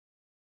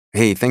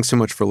Hey, thanks so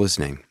much for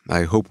listening.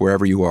 I hope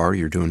wherever you are,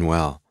 you're doing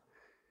well.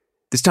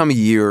 This time of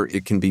year,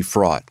 it can be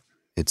fraught.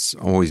 It's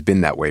always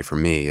been that way for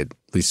me, at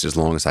least as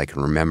long as I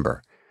can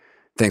remember.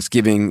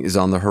 Thanksgiving is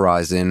on the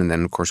horizon, and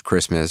then, of course,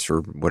 Christmas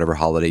or whatever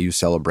holiday you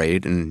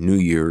celebrate, and New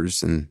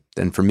Year's, and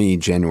then for me,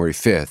 January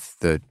 5th,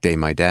 the day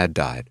my dad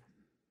died.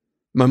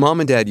 My mom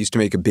and dad used to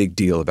make a big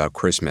deal about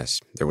Christmas.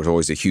 There was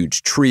always a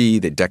huge tree.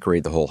 They'd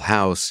decorate the whole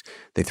house.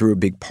 They threw a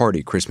big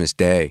party Christmas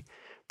Day.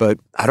 But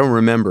I don't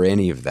remember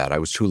any of that. I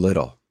was too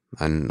little,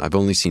 and I've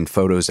only seen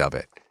photos of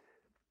it.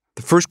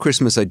 The first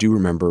Christmas I do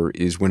remember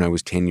is when I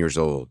was 10 years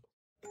old.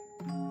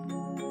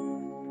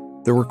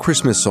 There were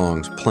Christmas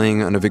songs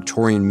playing on a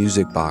Victorian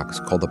music box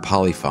called the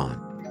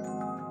Polyphon.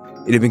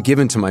 It had been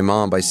given to my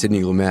mom by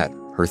Sidney Lumet,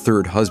 her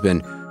third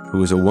husband, who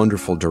was a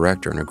wonderful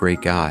director and a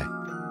great guy.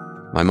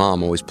 My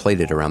mom always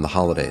played it around the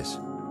holidays.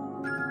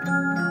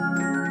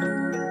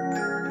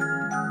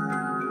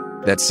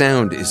 That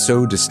sound is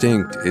so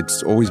distinct,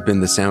 it's always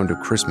been the sound of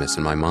Christmas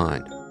in my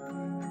mind.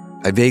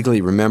 I vaguely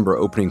remember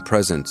opening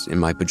presents in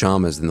my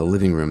pajamas in the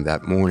living room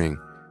that morning,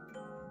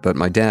 but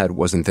my dad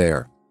wasn't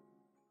there.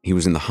 He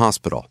was in the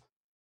hospital.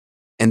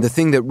 And the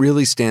thing that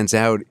really stands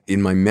out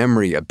in my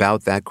memory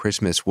about that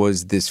Christmas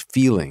was this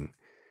feeling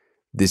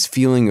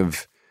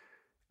of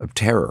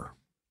terror,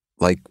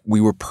 like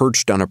we were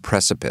perched on a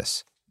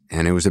precipice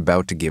and it was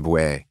about to give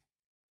way.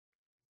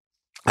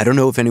 I don't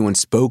know if anyone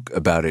spoke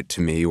about it to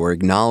me or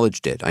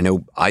acknowledged it. I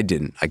know I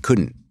didn't. I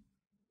couldn't.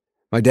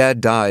 My dad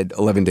died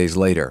 11 days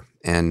later,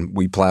 and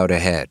we plowed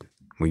ahead.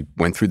 We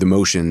went through the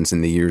motions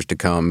in the years to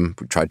come.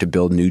 We tried to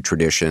build new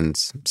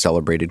traditions,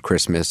 celebrated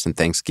Christmas and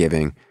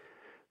Thanksgiving.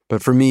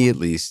 But for me, at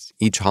least,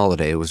 each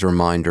holiday was a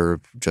reminder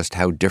of just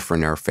how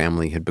different our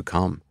family had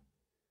become.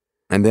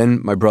 And then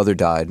my brother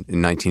died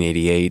in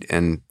 1988,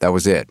 and that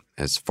was it,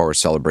 as far as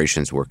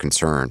celebrations were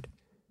concerned.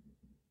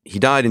 He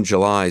died in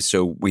July,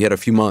 so we had a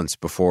few months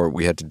before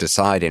we had to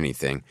decide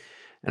anything.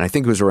 And I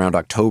think it was around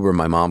October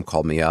my mom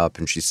called me up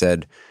and she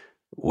said,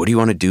 "What do you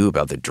want to do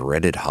about the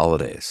dreaded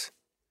holidays?"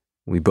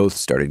 We both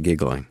started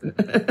giggling.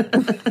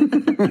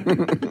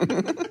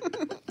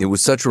 It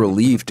was such a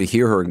relief to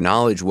hear her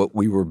acknowledge what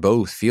we were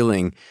both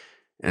feeling,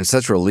 and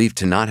such a relief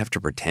to not have to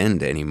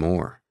pretend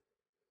anymore.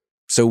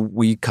 So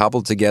we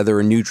cobbled together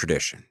a new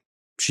tradition.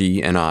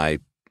 She and I,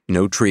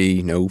 no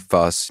tree, no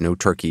fuss, no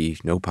turkey,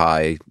 no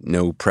pie,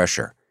 no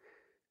pressure.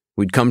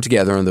 We'd come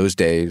together on those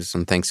days,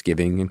 on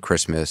Thanksgiving and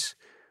Christmas,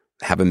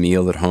 have a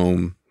meal at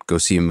home, go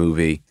see a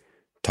movie,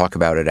 talk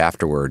about it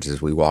afterwards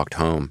as we walked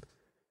home.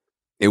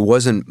 It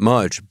wasn't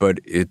much, but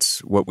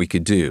it's what we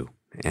could do,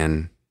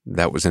 and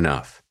that was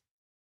enough.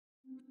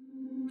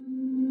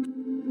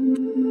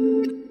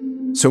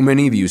 So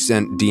many of you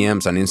sent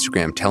DMs on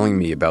Instagram telling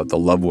me about the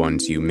loved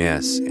ones you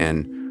miss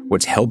and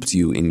what's helped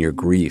you in your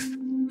grief.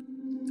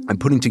 I'm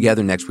putting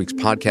together next week's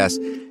podcast,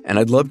 and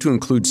I'd love to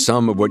include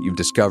some of what you've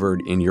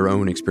discovered in your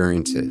own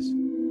experiences.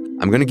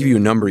 I'm going to give you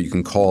a number you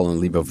can call and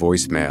leave a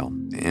voicemail.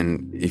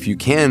 And if you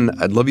can,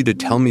 I'd love you to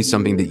tell me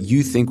something that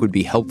you think would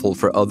be helpful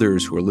for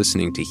others who are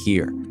listening to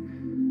hear.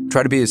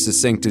 Try to be as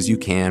succinct as you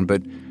can,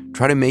 but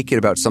try to make it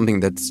about something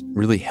that's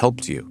really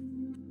helped you.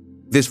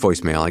 This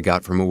voicemail I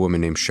got from a woman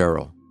named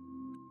Cheryl.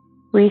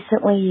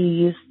 Recently you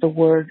used the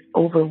word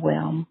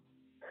overwhelm,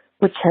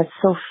 which has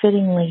so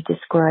fittingly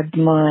described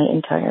my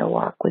entire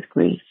walk with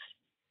grief.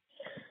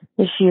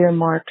 This year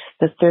marks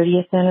the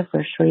 30th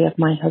anniversary of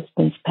my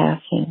husband's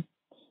passing,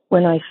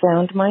 when I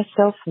found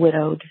myself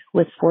widowed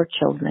with 4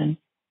 children.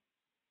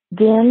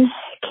 Then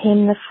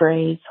came the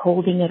phrase,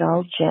 holding it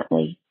all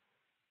gently.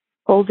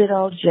 Hold it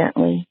all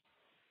gently,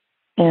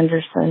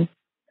 Anderson.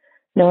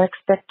 No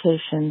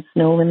expectations,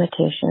 no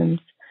limitations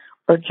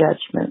or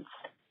judgments.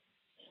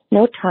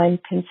 No time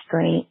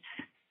constraints,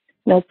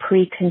 no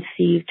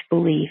preconceived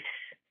beliefs.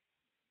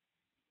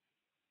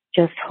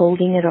 Just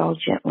holding it all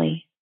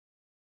gently.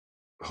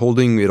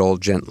 Holding it all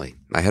gently.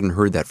 I hadn't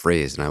heard that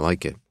phrase, and I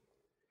like it.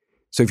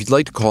 So if you'd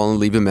like to call and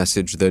leave a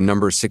message, the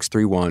number is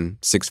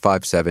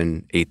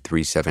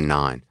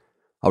 631-657-8379.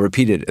 I'll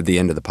repeat it at the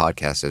end of the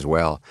podcast as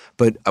well.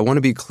 But I want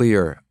to be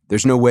clear,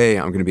 there's no way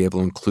I'm going to be able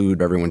to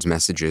include everyone's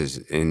messages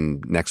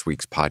in next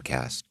week's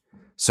podcast.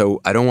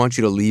 So I don't want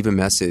you to leave a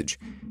message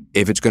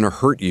if it's going to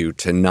hurt you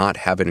to not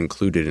have it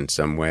included in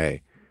some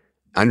way.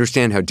 I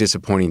understand how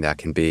disappointing that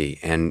can be,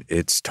 and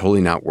it's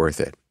totally not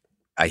worth it.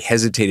 I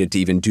hesitated to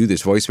even do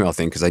this voicemail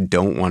thing because I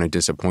don't want to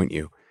disappoint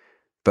you.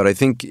 But I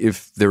think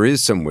if there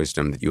is some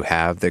wisdom that you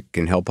have that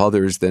can help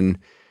others, then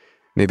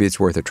maybe it's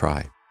worth a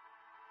try.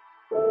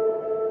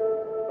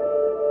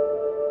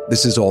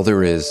 This is All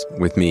There Is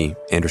with me,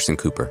 Anderson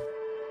Cooper.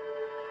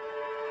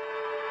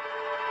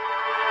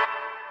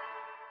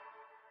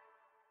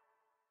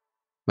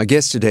 My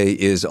guest today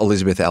is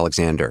Elizabeth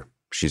Alexander.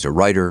 She's a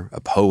writer,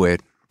 a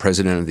poet,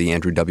 president of the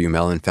Andrew W.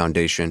 Mellon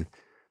Foundation.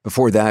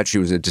 Before that, she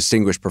was a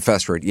distinguished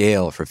professor at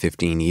Yale for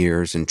 15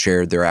 years and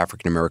chaired their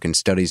African American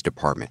Studies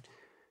department.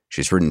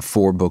 She's written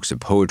 4 books of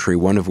poetry,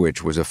 one of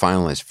which was a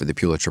finalist for the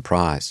Pulitzer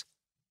Prize.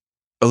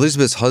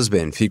 Elizabeth's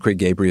husband, Fikret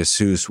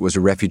Ghebreyesus, was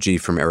a refugee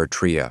from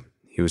Eritrea.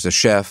 He was a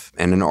chef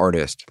and an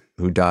artist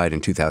who died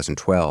in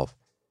 2012.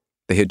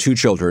 They had two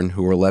children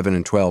who were 11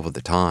 and 12 at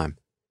the time.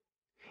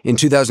 In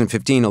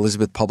 2015,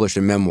 Elizabeth published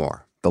a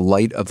memoir, The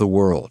Light of the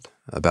World,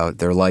 about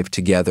their life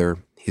together,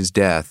 his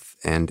death,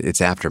 and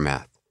its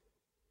aftermath.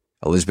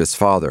 Elizabeth's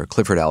father,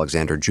 Clifford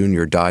Alexander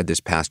Jr., died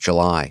this past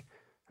July.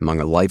 Among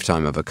a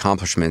lifetime of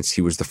accomplishments,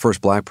 he was the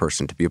first Black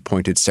person to be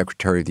appointed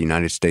Secretary of the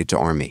United States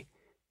Army.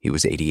 He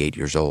was 88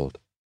 years old.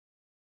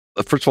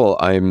 First of all,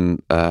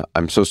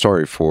 I'm so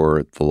sorry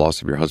for the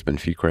loss of your husband,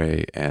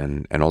 Fikre,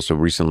 and also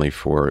recently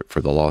for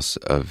the loss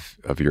of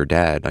your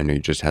dad. I know you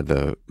just had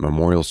the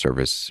memorial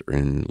service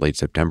in late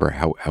September.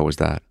 How was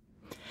that?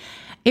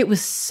 It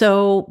was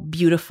so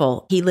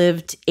beautiful. He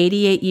lived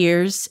 88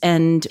 years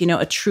and,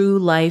 a true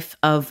life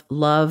of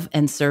love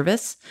and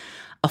service,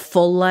 a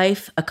full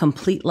life, a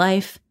complete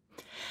life.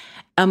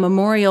 A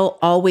memorial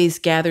always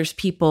gathers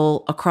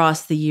people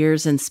across the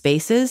years and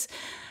spaces.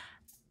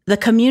 The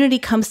community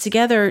comes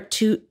together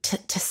to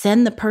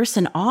send the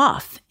person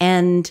off.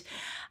 And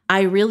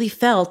I really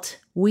felt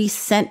we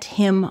sent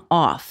him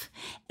off.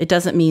 It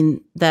doesn't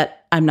mean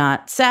that I'm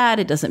not sad.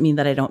 It doesn't mean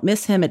that I don't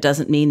miss him. It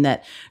doesn't mean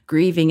that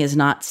grieving is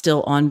not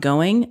still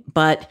ongoing,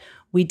 but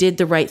we did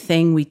the right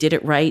thing. We did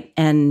it right.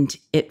 And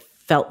it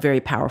felt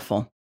very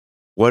powerful.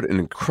 What an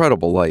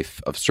incredible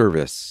life of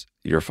service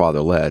your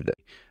father led.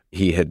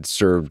 He had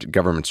served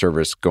government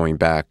service going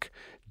back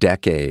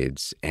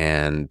decades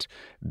and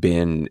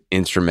been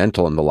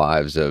instrumental in the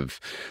lives of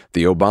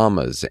the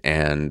Obamas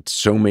and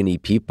so many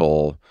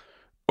people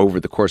over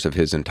the course of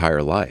his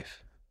entire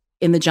life.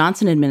 In the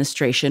Johnson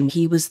administration,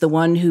 he was the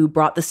one who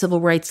brought the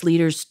civil rights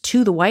leaders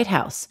to the White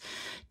House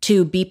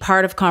to be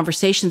part of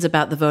conversations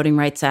about the Voting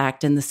Rights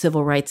Act and the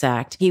Civil Rights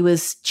Act. He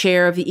was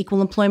chair of the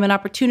Equal Employment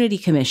Opportunity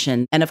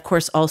Commission, and of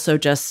course also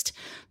just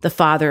the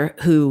father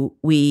who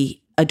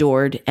we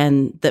adored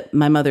and that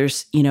my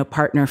mother's,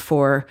 partner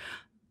for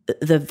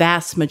the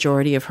vast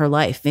majority of her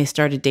life. They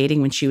started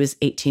dating when she was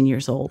 18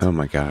 years old. Oh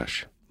my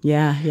gosh.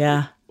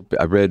 Yeah.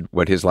 I read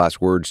what his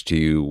last words to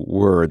you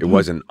were. It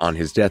wasn't on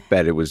his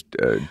deathbed. It was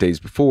days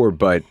before,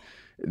 but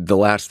the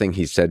last thing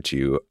he said to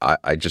you,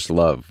 I just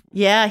love.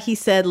 Yeah, he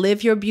said,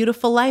 "Live your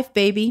beautiful life,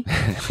 baby."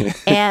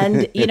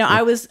 And,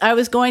 I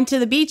was going to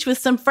the beach with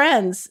some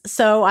friends.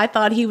 So I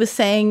thought he was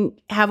saying,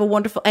 have a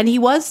wonderful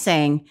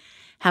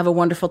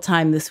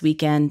time this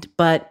weekend.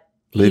 But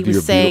Live he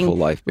was saying, beautiful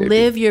life, baby.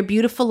 Live your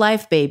beautiful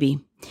life, baby.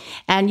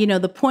 And,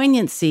 the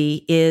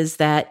poignancy is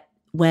that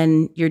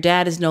when your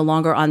dad is no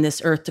longer on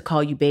this earth to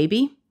call you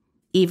baby,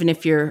 even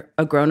if you're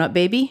a grown-up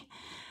baby,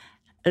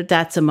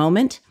 that's a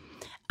moment.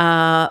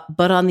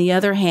 But on the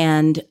other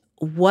hand,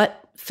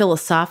 what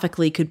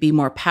philosophically could be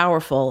more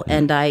powerful?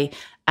 And I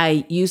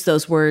use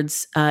those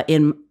words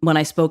when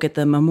I spoke at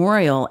the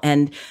memorial,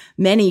 and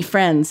many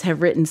friends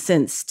have written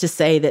since to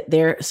say that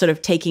they're sort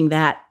of taking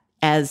that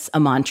as a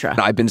mantra.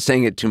 I've been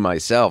saying it to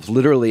myself,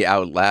 literally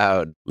out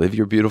loud. Live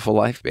your beautiful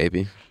life,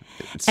 baby.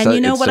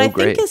 What I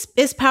think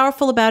is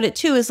powerful about it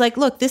too is like,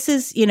 look, this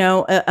is,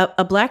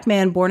 a Black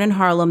man born in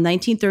Harlem,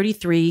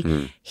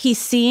 1933. He's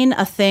seen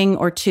a thing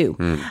or two,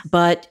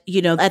 but,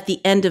 at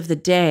the end of the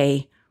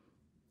day,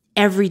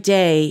 every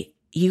day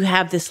you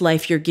have this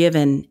life you're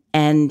given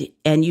and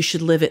you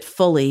should live it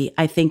fully,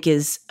 I think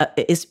is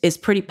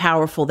pretty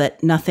powerful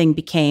that nothing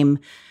became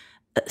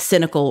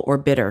cynical or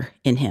bitter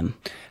in him.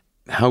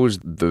 How is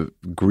the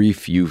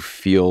grief you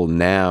feel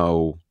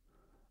now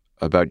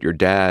about your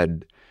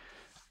dad?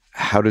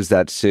 How does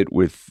that sit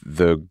with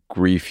the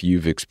grief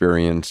you've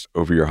experienced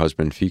over your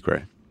husband,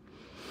 Fikre?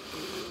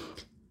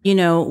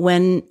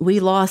 When we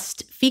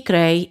lost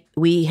Fikre,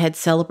 we had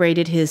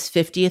celebrated his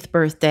 50th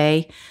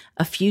birthday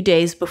a few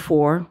days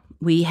before.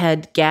 We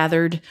had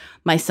gathered,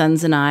 my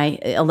sons and I,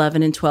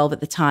 11 and 12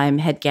 at the time,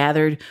 had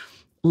gathered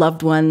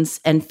loved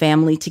ones and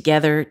family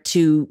together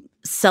to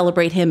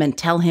celebrate him and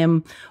tell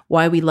him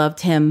why we loved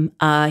him.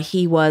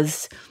 He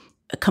was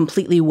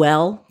completely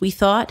well, we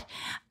thought,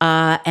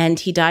 and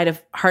he died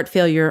of heart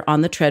failure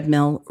on the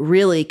treadmill,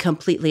 really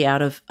completely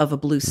out of a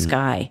blue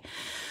sky.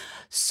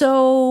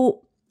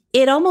 So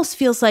it almost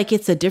feels like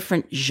it's a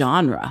different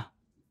genre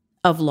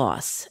of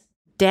loss.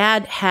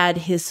 Dad had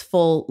his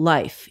full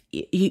life.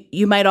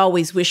 You might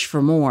always wish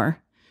for more,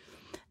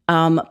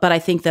 but I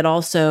think that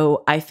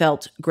also I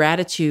felt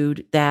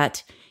gratitude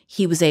that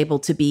he was able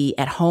to be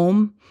at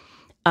home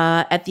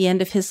at the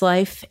end of his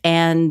life,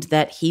 and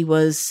that he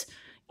was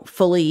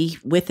fully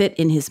with it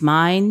in his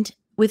mind.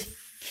 With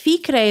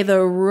Fikre, the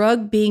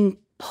rug being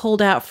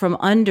pulled out from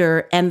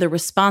under and the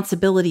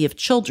responsibility of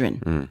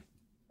children.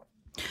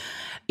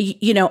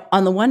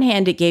 On the one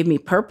hand, it gave me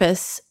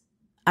purpose.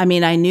 I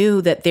mean, I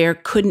knew that there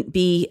couldn't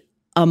be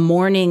a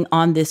morning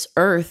on this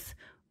earth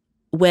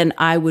when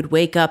I would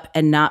wake up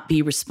and not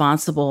be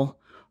responsible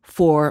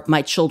for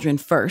my children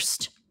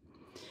first.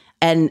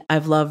 And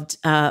I've loved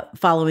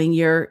following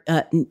your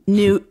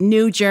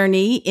new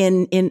journey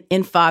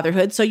in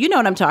fatherhood. So you know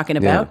what I'm talking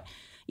about.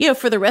 Yeah.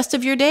 For the rest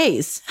of your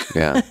days.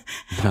 Yeah.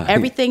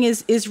 Everything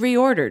is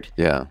reordered.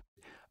 Yeah.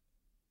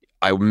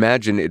 I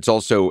imagine it's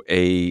also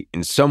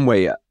in some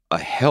way a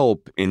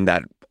help in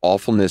that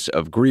awfulness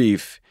of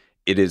grief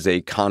it is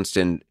a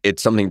constant,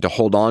 it's something to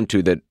hold on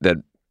to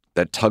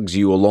that tugs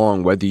you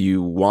along, whether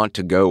you want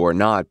to go or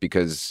not,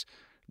 because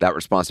that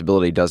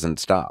responsibility doesn't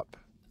stop.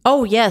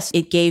 Oh, yes.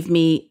 It gave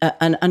me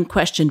an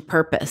unquestioned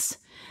purpose.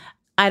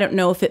 I don't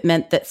know if it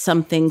meant that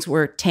some things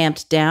were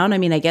tamped down. I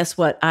mean, I guess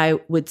what I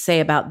would say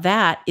about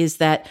that is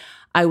that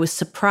I was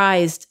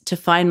surprised to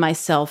find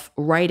myself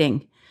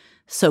writing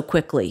so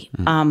quickly,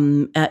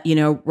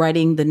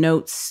 writing the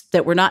notes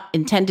that were not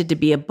intended to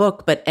be a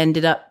book, but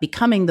ended up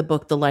becoming the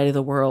book, The Light of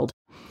the World.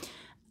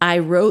 I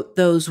wrote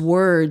those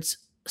words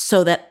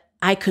so that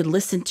I could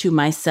listen to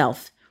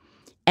myself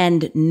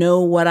and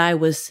know what I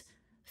was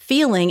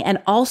feeling, and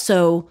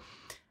also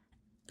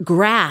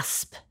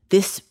grasp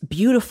this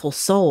beautiful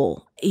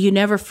soul. You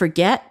never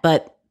forget,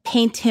 but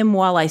paint him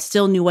while I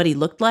still knew what he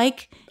looked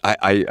like.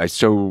 I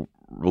so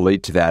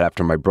relate to that.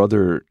 After my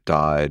brother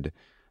died,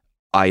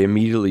 I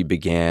immediately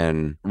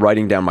began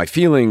writing down my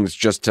feelings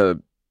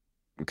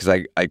because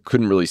I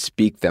couldn't really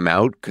speak them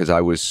out because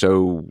I was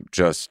so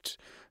just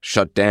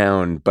shut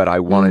down, but I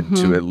wanted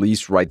to at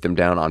least write them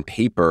down on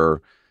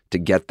paper to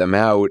get them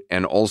out,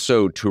 and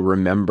also to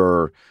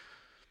remember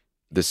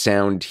the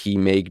sound he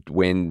made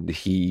when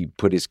he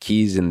put his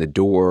keys in the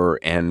door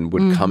and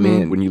would come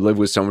in. When you live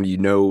with someone, you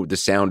know the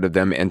sound of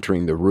them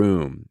entering the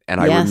room. And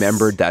I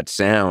remembered that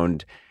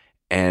sound.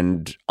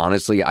 And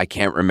honestly, I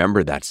can't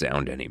remember that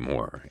sound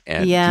anymore.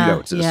 And,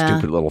 it's a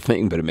stupid little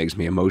thing, but it makes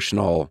me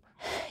emotional.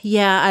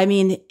 Yeah, I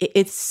mean,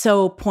 it's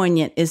so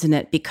poignant, isn't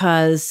it?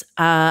 Because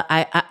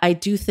I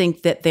do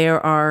think that there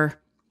are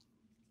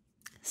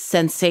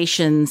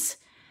sensations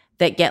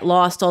that get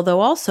lost. Although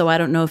also, I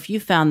don't know if you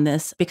found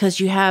this, because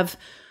you have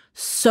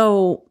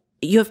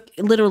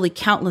literally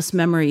countless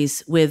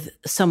memories with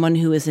someone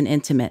who is an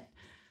intimate.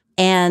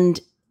 And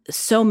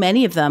so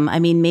many of them, I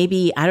mean,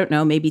 maybe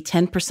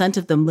 10%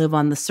 of them live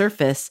on the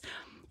surface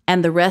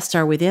and the rest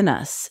are within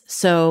us.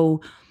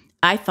 So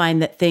I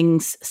find that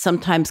things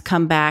sometimes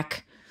come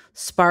back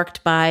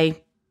sparked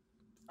by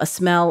a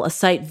smell, a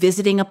sight,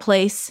 visiting a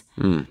place.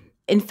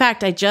 In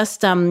fact, I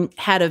just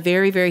had a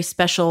very, very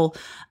special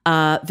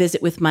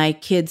visit with my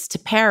kids to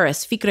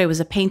Paris. Ficre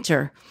was a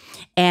painter,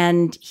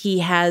 and he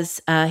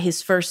has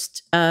his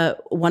first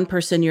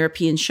one-person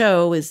European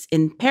show is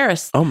in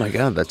Paris. Oh my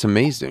God, that's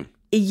amazing.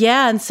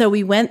 Yeah, and so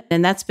we went,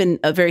 and that's been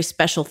a very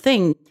special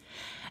thing.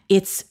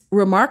 It's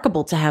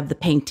remarkable to have the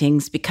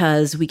paintings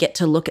because we get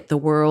to look at the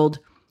world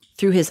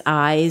through his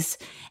eyes,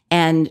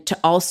 and to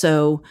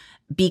also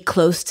be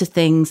close to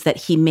things that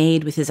he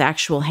made with his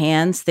actual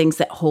hands, things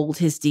that hold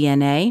his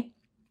DNA.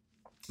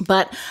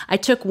 But I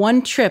took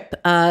one trip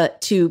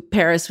to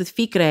Paris with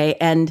Ficre,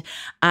 and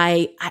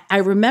I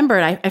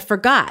remembered, I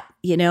forgot,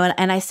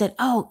 and I said,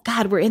 "Oh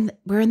God, we're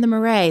in the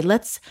Marais.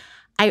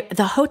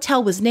 The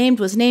hotel was named.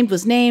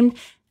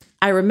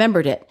 I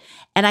remembered it,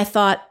 and I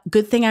thought,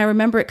 good thing I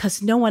remember it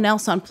because no one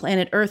else on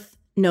planet Earth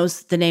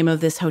knows the name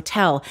of this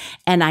hotel.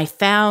 And I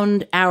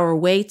found our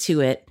way to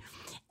it,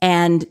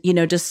 and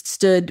just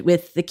stood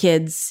with the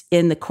kids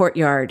in the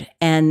courtyard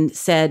and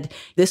said,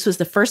 "This was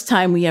the first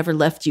time we ever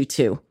left you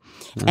two."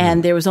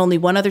 And there was only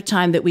one other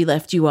time that we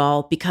left you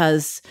all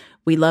because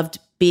we loved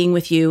being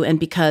with you and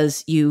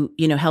because you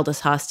held us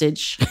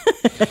hostage.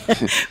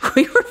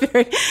 We were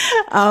very,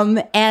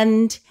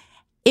 and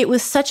it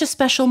was such a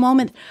special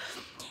moment.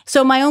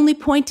 So my only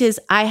point is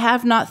I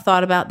have not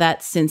thought about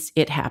that since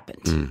it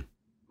happened.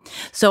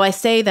 So I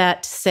say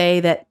that to say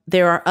that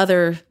there are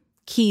other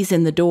keys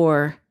in the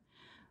door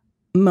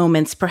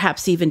moments,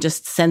 perhaps even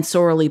just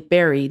sensorially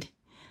buried,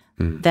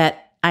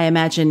 that I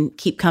imagine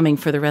keep coming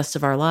for the rest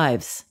of our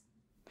lives.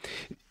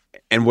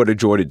 And what a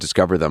joy to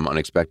discover them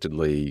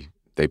unexpectedly.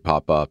 They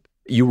pop up.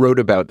 You wrote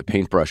about the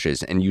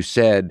paintbrushes, and you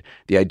said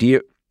the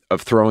idea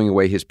of throwing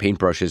away his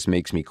paintbrushes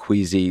makes me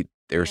queasy.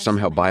 They're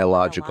somehow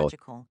biological.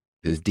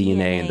 His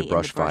DNA in the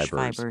brush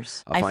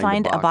fibers. I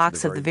find a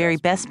box of the very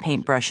best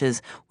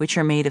paintbrushes, which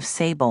are made of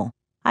sable.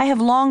 I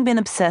have long been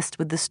obsessed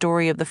with the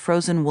story of the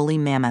frozen woolly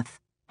mammoth,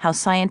 how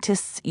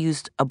scientists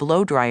used a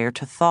blow dryer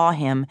to thaw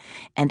him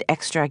and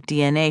extract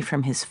DNA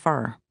from his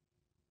fur.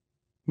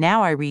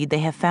 Now I read they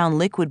have found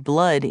liquid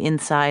blood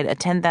inside a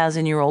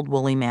 10,000-year-old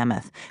woolly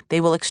mammoth.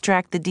 They will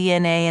extract the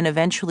DNA and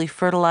eventually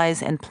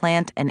fertilize and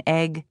plant an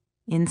egg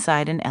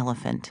inside an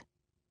elephant.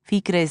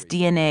 Ficre's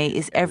DNA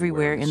is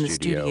everywhere in the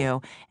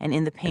studio and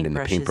in the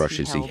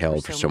paintbrushes he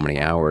held for so many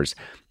hours.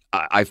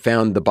 I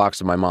found the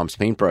box of my mom's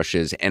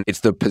paintbrushes, and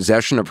it's the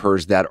possession of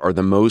hers that are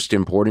the most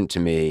important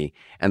to me,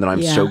 and that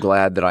I'm so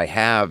glad that I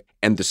have.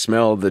 And the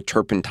smell of the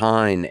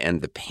turpentine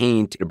and the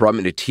paint, it brought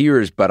me to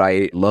tears, but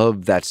I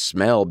love that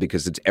smell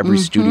because it's every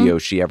studio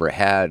she ever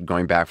had,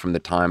 going back from the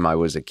time I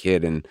was a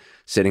kid and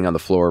sitting on the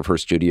floor of her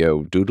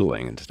studio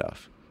doodling and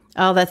stuff.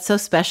 Oh, that's so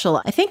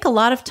special. I think a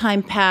lot of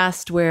time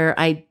passed where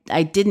I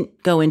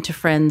didn't go into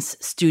friends'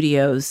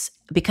 studios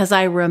because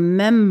I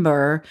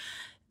remember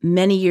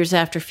many years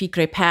after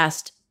Ficre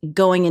passed,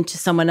 going into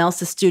someone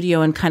else's studio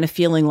and kind of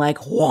feeling like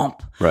whomp.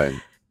 Right.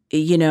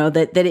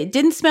 That it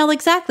didn't smell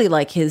exactly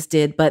like his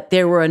did, but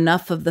there were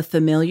enough of the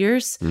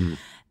familiars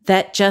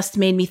that just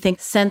made me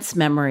think sense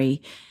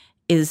memory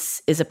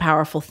is a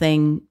powerful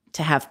thing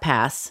to have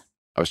pass.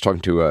 I was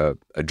talking to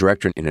a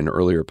director in an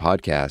earlier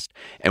podcast,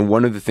 and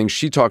one of the things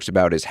she talks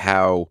about is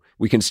how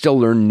we can still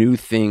learn new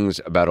things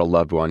about a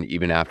loved one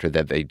even after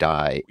that they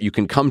die. You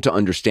can come to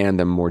understand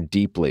them more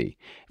deeply.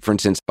 For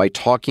instance, by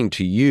talking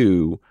to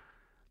you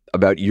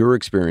about your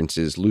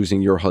experiences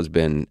losing your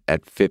husband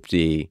at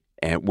 50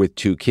 and with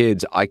 2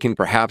 kids, I can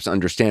perhaps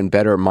understand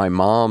better my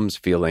mom's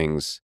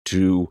feelings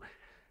to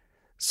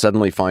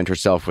suddenly find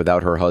herself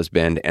without her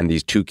husband and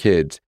these 2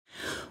 kids.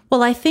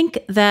 Well, I think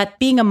that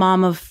being a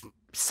mom of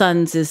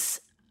sons is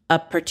a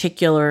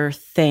particular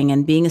thing,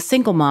 and being a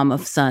single mom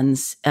of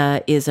sons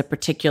is a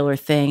particular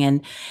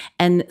thing.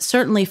 And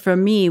certainly for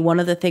me, one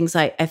of the things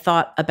I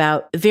thought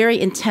about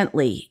very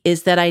intently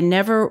is that I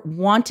never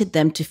wanted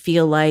them to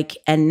feel like,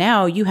 and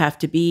now you have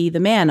to be the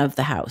man of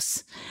the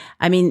house.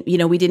 I mean,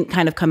 we didn't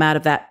kind of come out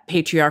of that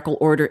patriarchal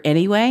order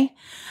anyway,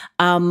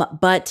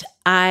 but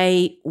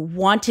I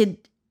wanted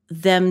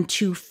them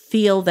to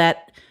feel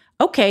that,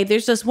 okay,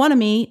 there's just one of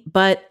me,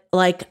 but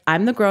like,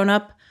 I'm the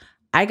grown-up.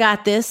 I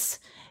got this.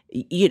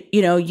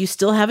 You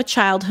still have a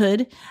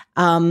childhood.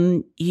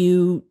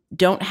 You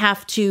don't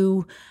have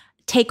to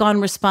take on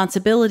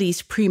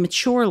responsibilities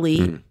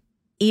prematurely,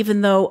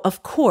 even though,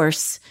 of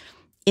course,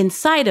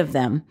 inside of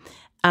them,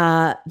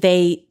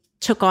 they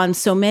took on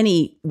so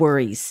many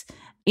worries.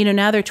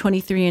 Now they're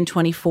 23 and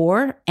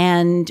 24,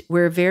 and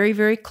we're very,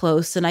 very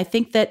close. And I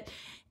think that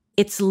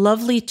it's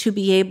lovely to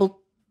be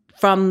able,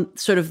 from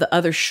sort of the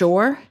other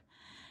shore,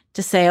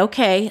 to say,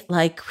 okay,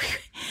 like,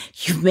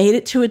 you've made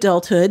it to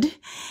adulthood,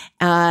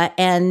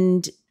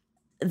 and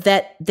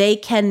that they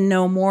can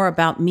know more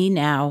about me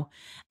now.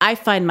 I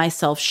find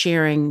myself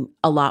sharing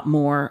a lot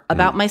more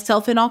about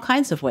myself in all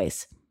kinds of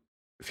ways.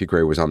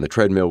 Ficre was on the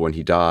treadmill when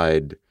he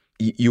died.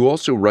 You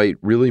also write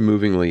really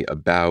movingly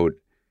about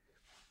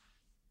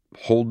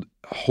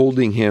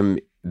holding him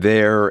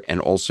there and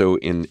also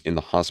in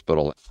the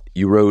hospital.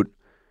 You wrote,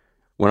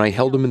 "When I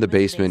held him in the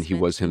basement, he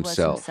was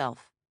himself."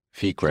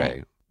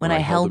 Ficre. When I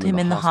held him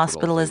in the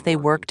hospital as they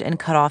worked and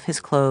cut off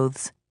his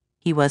clothes,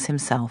 he was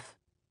himself.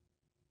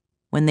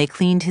 When they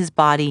cleaned his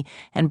body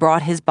and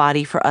brought his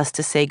body for us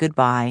to say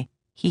goodbye,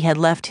 he had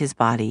left his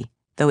body,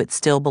 though it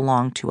still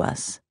belonged to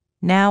us.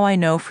 Now I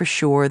know for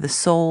sure the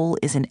soul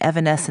is an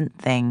evanescent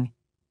thing,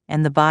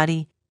 and the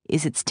body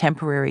is its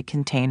temporary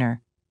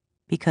container,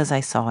 because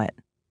I saw it.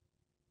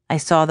 I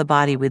saw the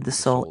body with the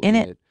soul in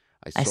it,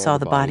 I saw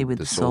the body with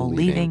the soul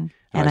leaving,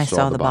 and I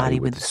saw the body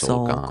with the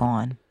soul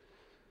gone.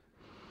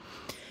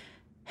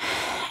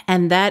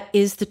 And that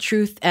is the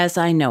truth as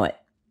I know it.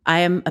 I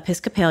am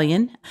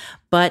Episcopalian,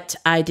 but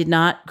I did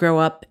not grow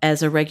up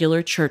as a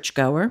regular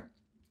churchgoer.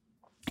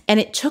 And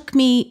it took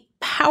me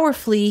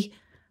powerfully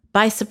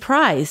by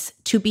surprise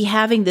to be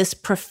having this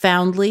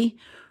profoundly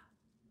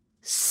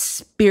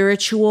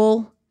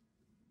spiritual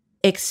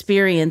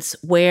experience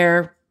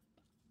where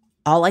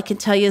all I can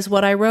tell you is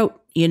what I wrote.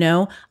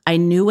 I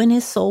knew when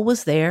his soul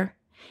was there,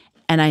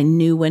 and I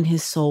knew when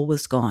his soul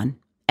was gone,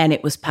 and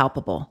it was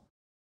palpable.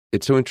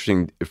 It's so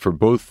interesting for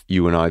both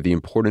you and I, the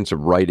importance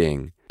of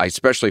writing. I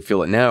especially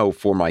feel it now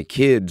for my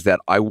kids, that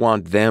I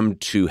want them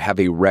to have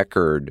a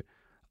record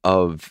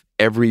of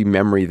every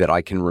memory that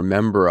I can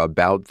remember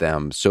about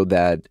them, so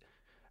that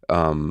if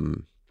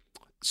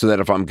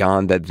I'm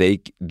gone, that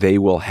they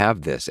will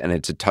have this, and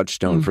it's a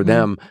touchstone for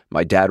them.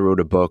 My dad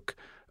wrote a book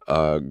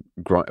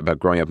about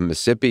growing up in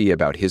Mississippi,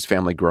 about his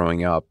family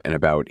growing up, and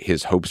about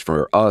his hopes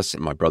for us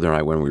and my brother and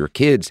I when we were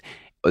kids.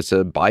 It's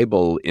a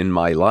Bible in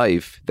my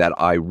life that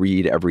I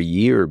read every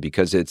year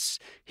because it's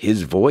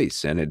his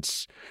voice, and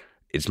it's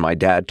my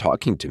dad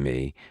talking to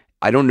me.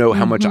 I don't know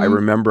how much I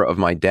remember of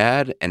my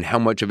dad and how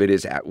much of it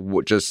is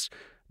just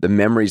the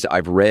memories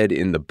I've read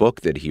in the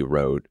book that he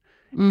wrote.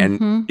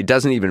 And it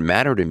doesn't even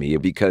matter to me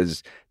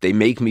because they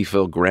make me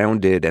feel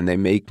grounded, and they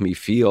make me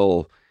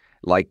feel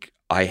like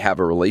I have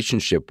a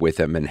relationship with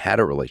him and had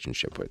a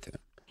relationship with him.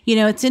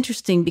 It's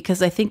interesting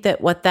because I think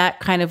that what that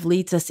kind of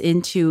leads us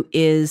into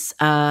is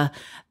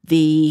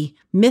the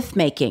myth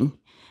making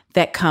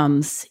that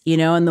comes,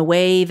 and the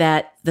way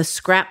that the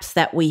scraps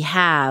that we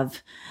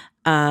have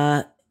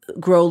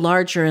grow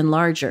larger and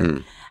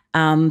larger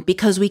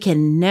because we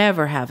can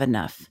never have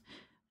enough.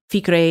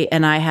 Ficre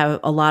and I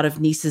have a lot of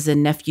nieces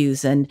and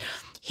nephews, and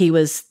he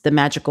was the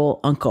magical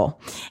uncle.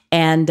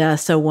 And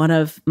so one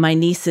of my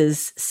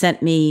nieces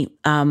sent me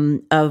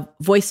a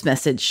voice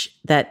message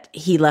that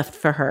he left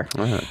for her.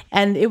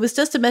 And it was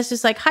just a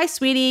message like, "Hi,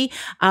 sweetie,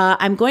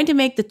 I'm going to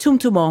make the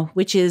tumtumo,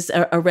 which is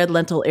a red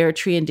lentil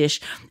Eritrean dish.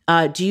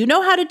 Do you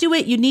know how to do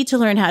it? You need to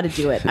learn how to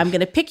do it. I'm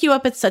going to pick you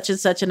up at such and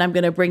such, and I'm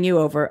going to bring you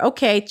over.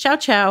 Okay, ciao,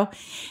 ciao."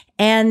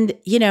 And,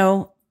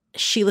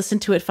 she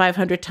listened to it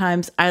 500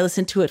 times. I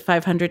listened to it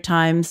 500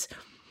 times.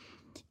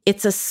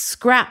 It's a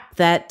scrap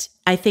that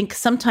I think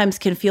sometimes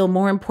can feel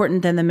more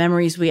important than the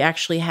memories we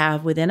actually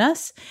have within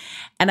us.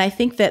 And I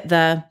think that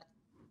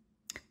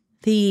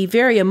the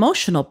very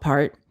emotional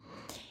part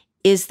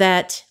is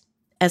that,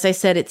 as I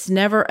said, it's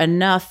never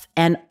enough.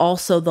 And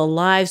also the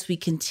lives we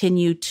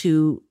continue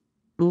to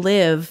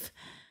live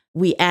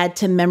we add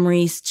to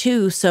memories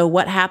too. So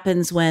what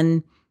happens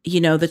when,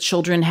 the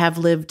children have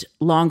lived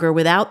longer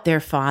without their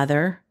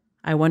father?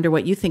 I wonder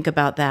what you think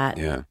about that.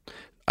 Yeah.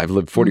 I've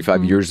lived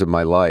 45 years of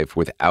my life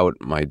without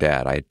my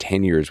dad. I had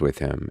 10 years with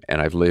him,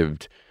 and I've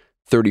lived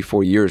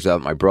 34 years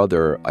without my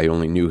brother. I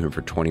only knew him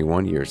for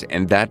 21 years,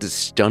 and that is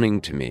stunning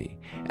to me.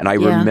 And I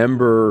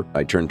remember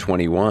I turned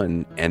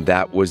 21, and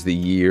that was the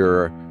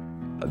year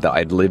that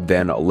I'd lived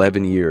then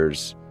 11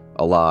 years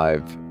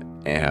alive,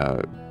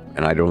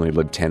 and I'd only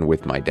lived 10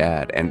 with my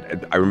dad.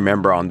 And I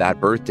remember on that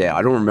birthday,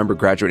 I don't remember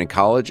graduating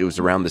college. It was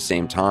around the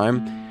same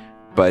time,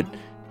 but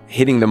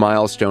hitting the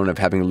milestone of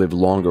having lived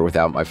longer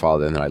without my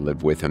father than I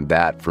lived with him,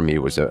 that for me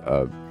was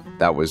a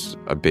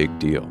big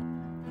deal.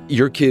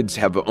 Your kids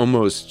have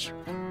almost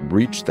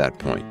reached that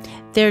point.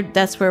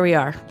 That's where we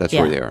are. That's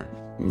where they are.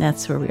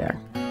 That's where we are.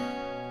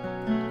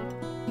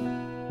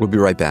 We'll be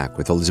right back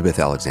with Elizabeth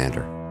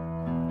Alexander.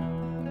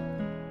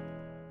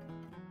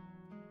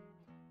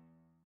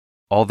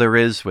 All There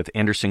Is with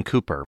Anderson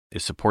Cooper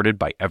is supported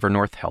by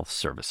Evernorth Health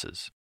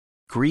Services.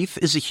 Grief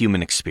is a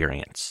human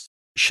experience.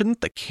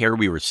 Shouldn't the care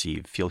we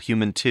receive feel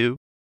human too?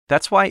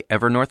 That's why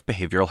Evernorth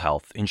Behavioral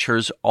Health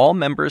ensures all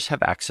members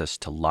have access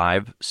to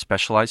live,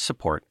 specialized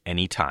support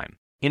anytime,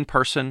 in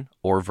person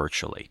or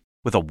virtually,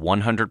 with a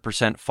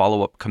 100%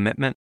 follow-up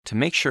commitment to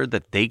make sure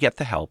that they get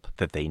the help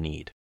that they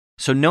need.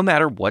 So no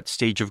matter what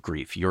stage of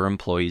grief your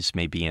employees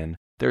may be in,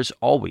 there's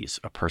always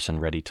a person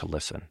ready to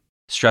listen.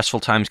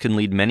 Stressful times can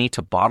lead many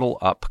to bottle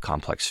up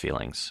complex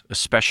feelings,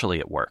 especially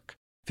at work.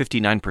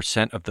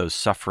 59% of those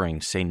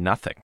suffering say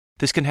nothing.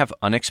 This can have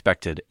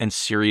unexpected and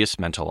serious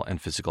mental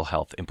and physical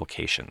health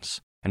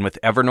implications. And with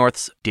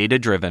Evernorth's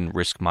data-driven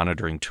risk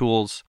monitoring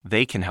tools,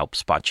 they can help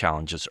spot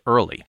challenges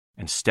early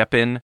and step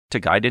in to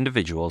guide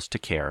individuals to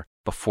care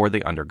before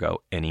they undergo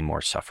any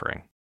more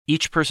suffering.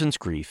 Each person's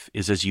grief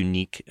is as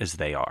unique as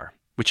they are,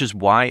 which is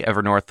why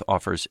Evernorth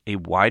offers a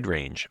wide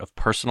range of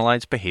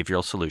personalized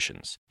behavioral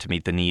solutions to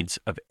meet the needs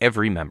of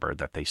every member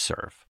that they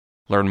serve.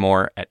 Learn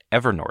more at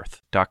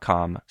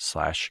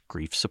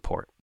evernorth.com/grief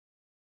support.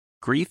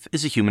 Grief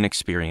is a human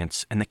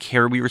experience, and the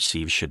care we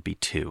receive should be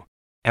too.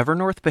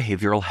 Evernorth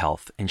Behavioral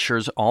Health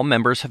ensures all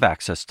members have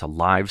access to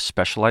live,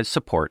 specialized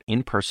support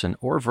in person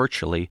or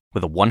virtually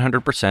with a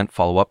 100%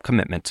 follow-up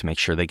commitment to make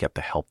sure they get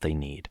the help they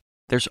need.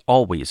 There's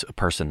always a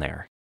person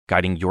there,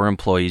 guiding your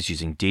employees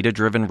using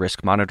data-driven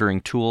risk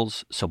monitoring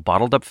tools so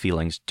bottled-up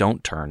feelings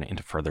don't turn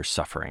into further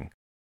suffering.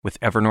 With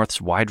Evernorth's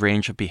wide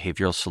range of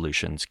behavioral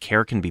solutions,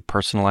 care can be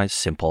personalized,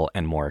 simple,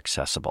 and more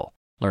accessible.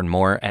 Learn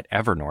more at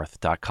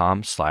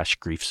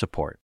evernorth.com/grief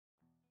support.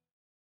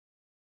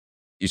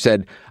 You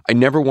said, I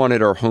never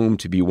wanted our home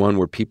to be one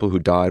where people who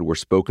died were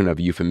spoken of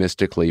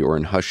euphemistically or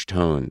in hushed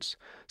tones.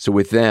 So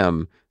with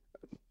them,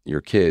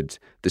 your kids,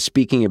 the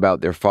speaking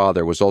about their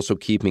father was also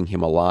keeping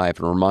him alive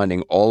and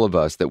reminding all of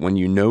us that when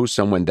you know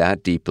someone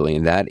that deeply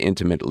and that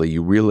intimately,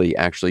 you really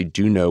actually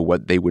do know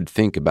what they would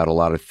think about a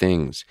lot of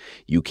things.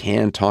 You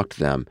can talk to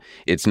them.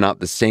 It's not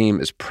the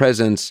same as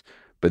presence,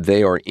 but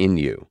they are in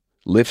you.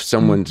 Lift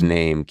someone's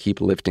name,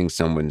 keep lifting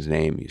someone's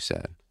name, you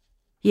said.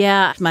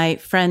 Yeah, my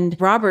friend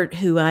Robert,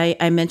 who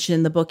I mentioned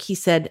in the book, he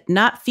said,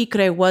 not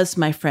Ficre was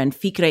my friend,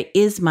 Ficre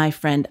is my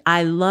friend.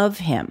 I love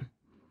him.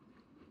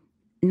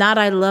 Not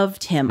I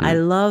loved him, I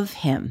love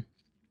him.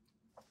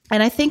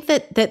 And I think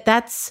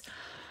that's,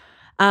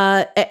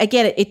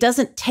 again, it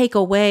doesn't take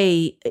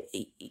away,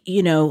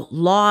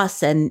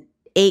 loss and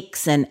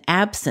aches and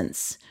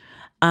absence.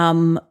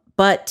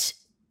 But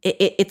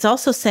it's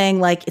also saying,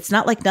 like, it's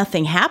not like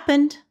nothing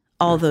happened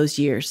all those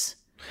years.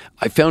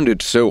 I found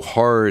it so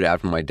hard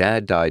after my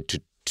dad died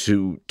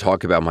to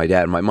talk about my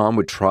dad. My mom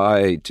would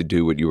try to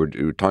do what you were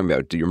talking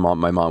about.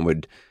 My mom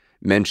would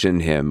mention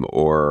him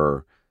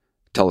or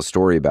tell a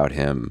story about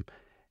him,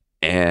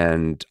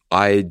 and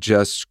I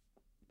just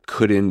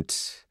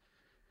couldn't.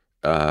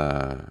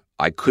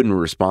 I couldn't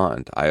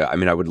respond. I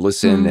mean, I would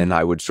listen and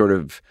I would sort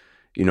of,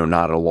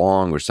 nod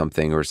along or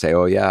something, or say,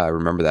 "Oh yeah, I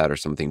remember that," or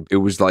something. It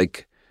was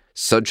like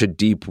such a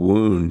deep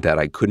wound that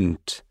I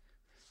couldn't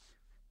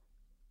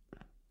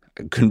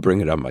bring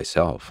it up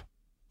myself.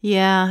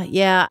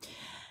 Yeah.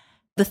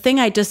 The thing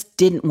I just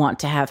didn't want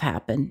to have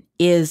happen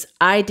is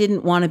I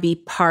didn't want to be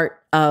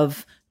part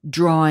of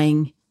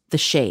drawing the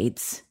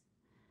shades.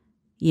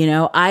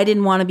 I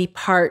didn't want to be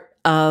part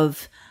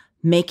of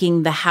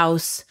making the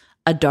house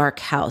a dark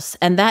house.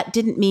 And that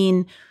didn't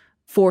mean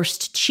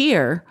forced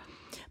cheer,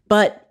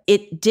 but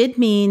it did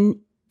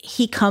mean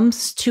he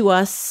comes to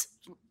us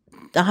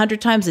 100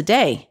 times a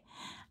day.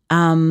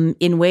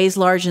 In ways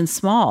large and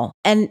small.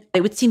 And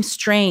it would seem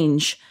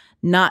strange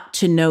not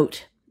to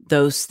note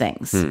those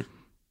things.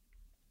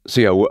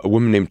 So yeah, a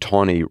woman named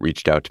Tawny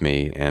reached out to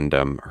me, and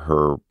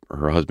her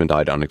husband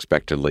died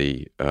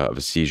unexpectedly of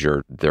a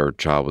seizure. Their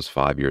child was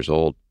 5 years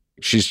old.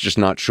 She's just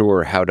not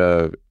sure how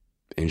to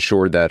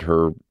ensure that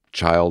her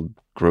child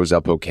grows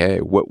up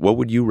okay. What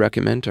would you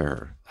recommend to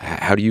her?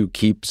 How do you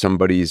keep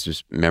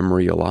somebody's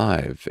memory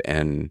alive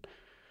and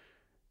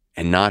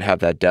not have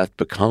that death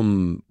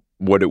become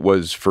what it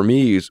was for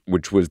me,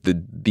 which was the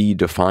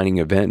defining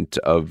event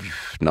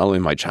of not only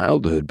my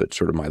childhood, but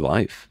sort of my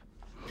life.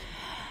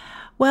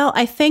 Well,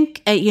 I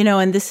think,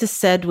 and this is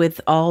said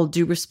with all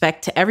due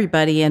respect to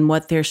everybody and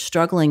what they're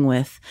struggling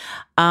with.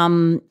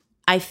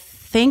 I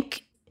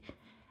think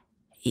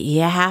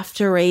you have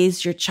to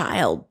raise your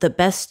child the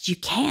best you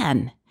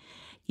can.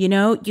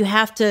 You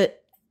have to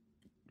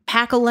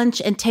pack a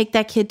lunch and take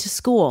that kid to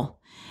school.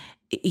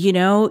 You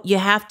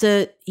have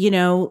to,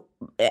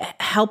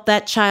 help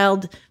that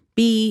child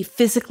be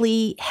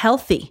physically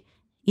healthy,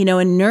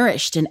 and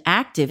nourished and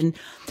active. And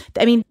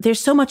I mean,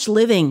 there's so much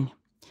living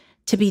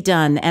to be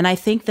done. And I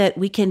think that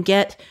we can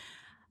get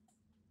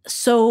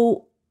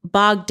so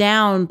bogged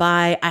down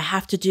by, I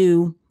have to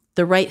do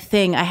the right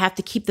thing. I have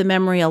to keep the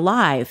memory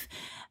alive.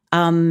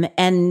 And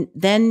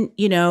then,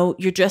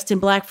 you're dressed in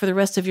black for the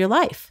rest of your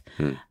life.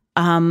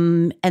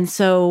 And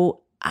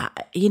so,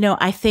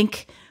 I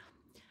think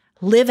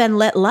live and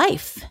let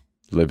life.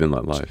 Live and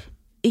let life.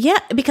 Yeah,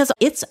 because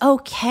it's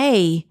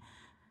okay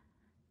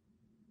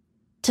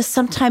to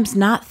sometimes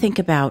not think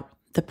about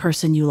the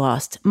person you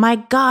lost. My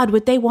God,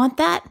 would they want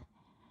that?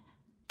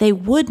 They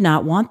would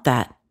not want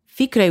that.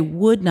 Fikre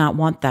would not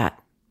want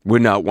that.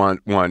 Would not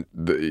want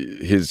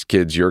his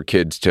kids, your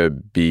kids, to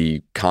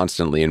be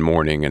constantly in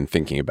mourning and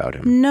thinking about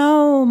him.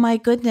 No, my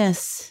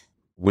goodness.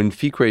 When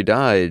Fikre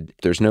died,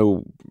 there's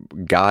no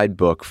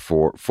guidebook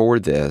for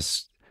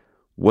this.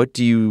 What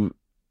do you,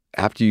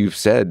 after you've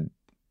said,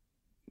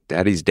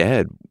 Daddy's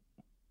dead,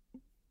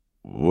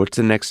 what's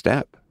the next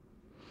step?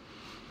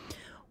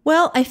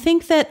 Well, I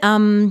think that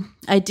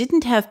I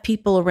didn't have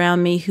people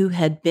around me who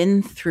had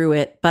been through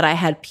it, but I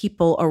had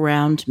people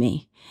around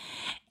me.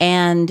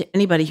 And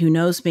anybody who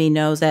knows me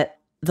knows that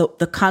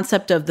the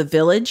concept of the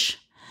village,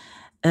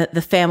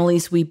 the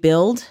families we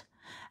build,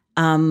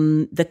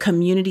 the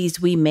communities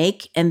we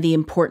make, and the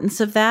importance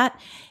of that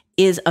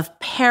is of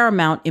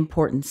paramount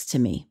importance to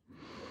me.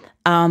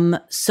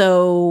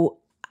 So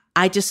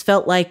I just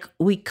felt like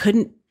we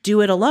couldn't do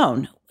it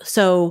alone.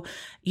 So,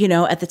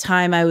 at the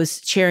time I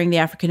was chairing the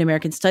African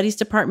American Studies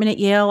department at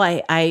Yale.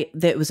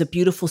 That was a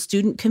beautiful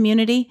student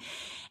community,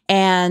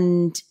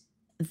 and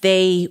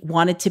they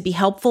wanted to be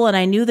helpful. And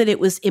I knew that it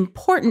was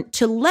important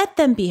to let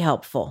them be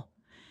helpful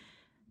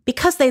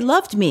because they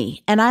loved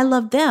me and I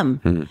loved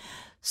them. Mm-hmm.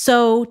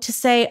 So to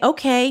say,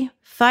 okay,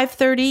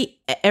 5:30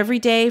 every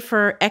day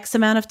for X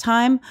amount of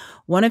time,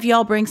 one of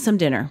y'all bring some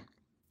dinner.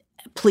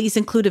 Please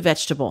include a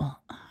vegetable.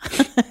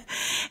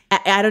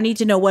 I don't need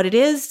to know what it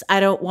is. I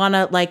don't want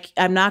to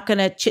I'm not going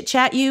to chit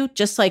chat you.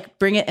 Just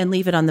bring it and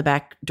leave it on the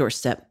back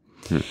doorstep.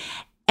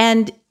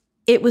 And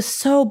it was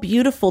so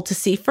beautiful to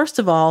see. First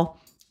of all,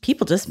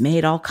 people just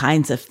made all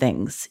kinds of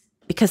things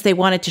because they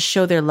wanted to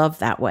show their love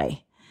that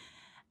way.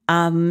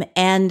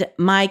 And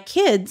my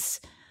kids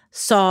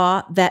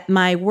saw that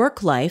my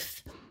work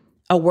life,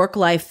 a work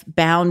life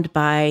bound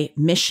by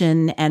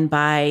mission and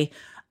by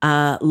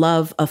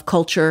love of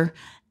culture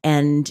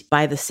and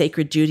by the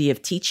sacred duty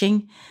of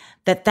teaching,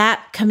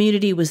 that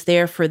community was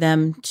there for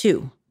them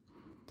too.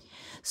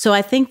 So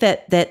I think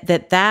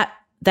that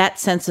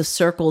sense of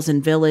circles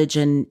and village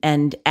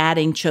and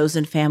adding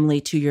chosen family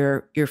to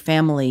your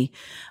family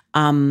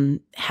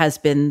has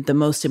been the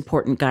most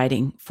important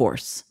guiding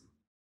force.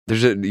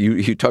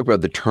 You talk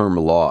about the term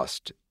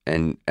lost,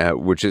 and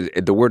which is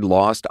the word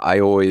lost. I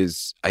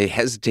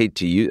hesitate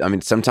to use. I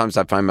mean, sometimes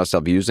I find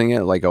myself using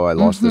it, I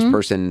lost this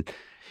person.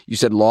 You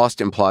said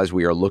lost implies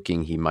we are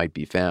looking, he might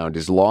be found.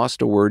 Is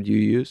lost a word you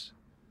use?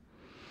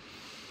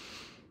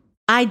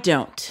 I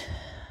don't.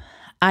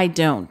 I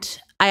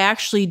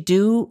actually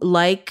do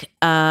like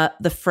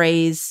the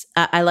phrase,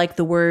 I like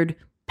the word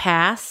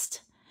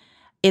past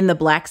in the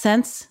Black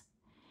sense,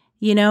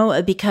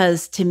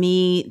 because to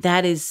me,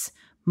 that is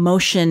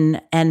motion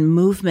and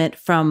movement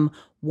from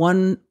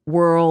one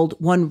world,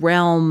 one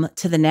realm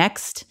to the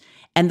next.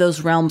 And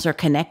those realms are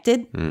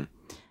connected.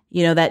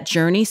 That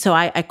journey. So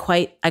I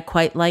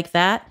quite like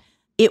that.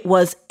 It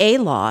was a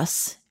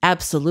loss.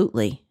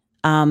 Absolutely.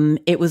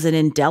 It was an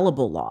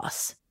indelible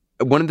loss.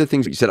 One of the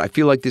things you said, I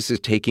feel like this is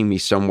taking me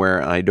somewhere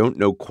and I don't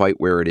know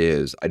quite where it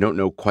is. I don't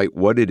know quite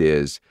what it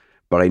is,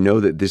 but I know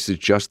that this is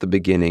just the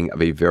beginning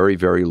of a very,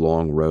 very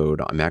long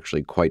road. I'm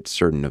actually quite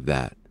certain of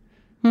that.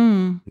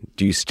 Do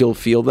you still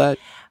feel that?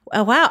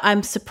 Oh, wow.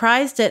 I'm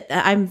surprised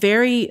I'm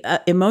very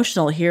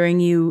emotional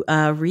hearing you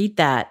read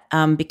that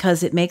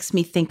because it makes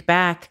me think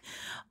back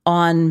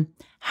on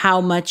how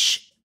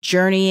much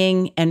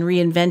journeying and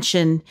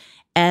reinvention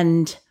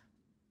and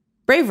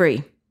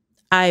bravery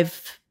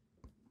I've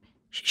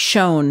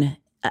shown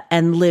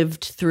and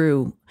lived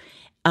through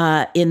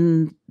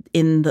in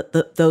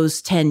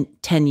those 10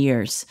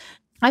 years.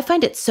 I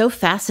find it so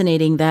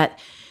fascinating that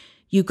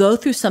you go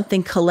through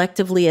something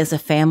collectively as a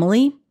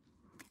family,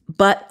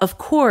 but of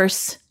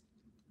course,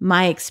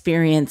 my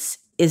experience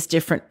is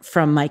different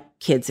from my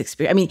kids'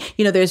 experience. I mean,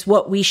 there's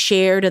what we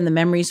shared and the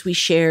memories we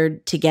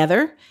shared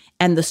together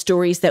and the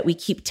stories that we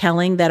keep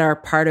telling that are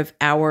part of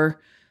our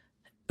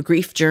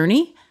grief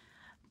journey.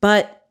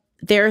 But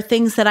there are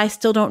things that I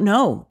still don't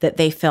know that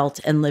they felt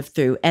and lived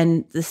through.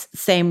 And the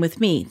same with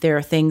me. There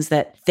are things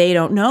that they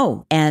don't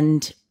know.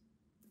 And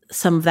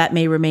some of that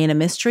may remain a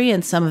mystery,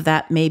 and some of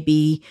that may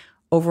be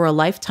over a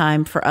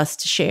lifetime for us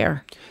to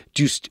share.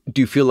 Do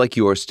you feel like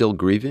you are still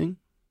grieving?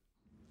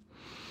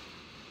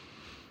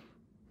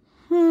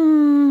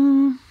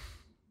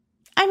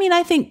 I mean,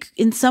 I think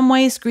in some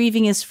ways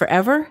grieving is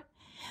forever.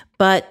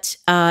 But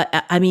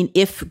I mean,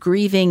 if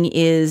grieving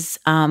is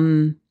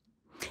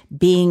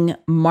being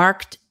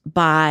marked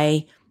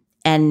by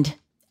and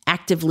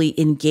actively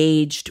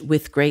engaged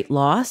with great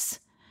loss,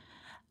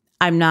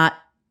 I'm not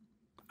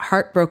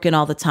heartbroken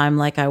all the time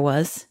like I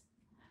was.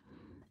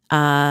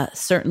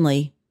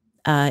 Certainly,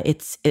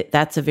 it's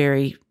a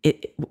very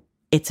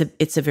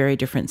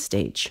different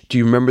stage. Do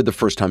you remember the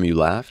first time you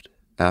laughed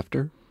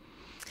after?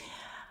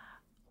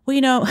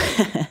 Well,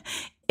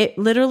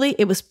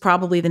 it was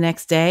probably the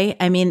next day.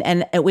 I mean,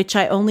 and which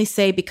I only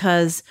say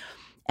because,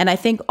 and I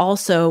think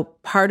also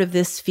part of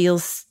this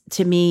feels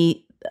to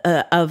me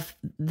of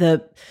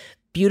the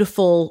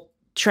beautiful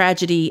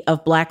tragedy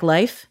of Black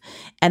life,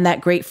 and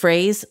that great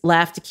phrase,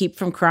 laugh to keep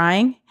from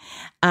crying.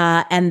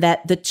 And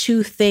that the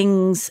two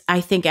things I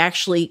think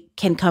actually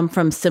can come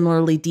from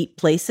similarly deep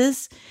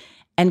places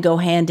and go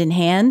hand in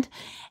hand.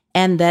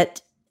 And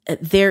that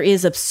there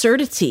is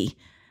absurdity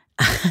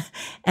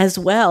as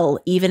well,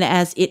 even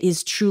as it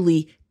is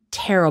truly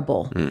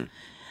terrible.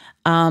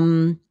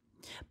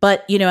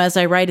 But, as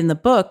I write in the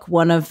book,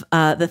 one of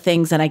the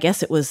things, and I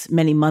guess it was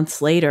many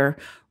months later,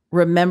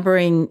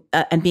 remembering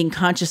and being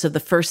conscious of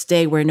the first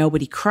day where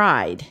nobody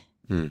cried.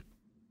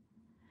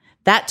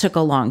 That took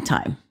a long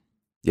time.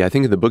 Yeah, I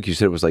think in the book you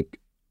said it was like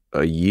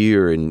a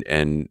year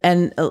and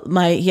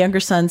my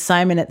younger son,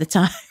 Simon, at the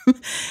time,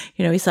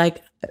 he's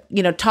like,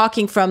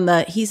 talking from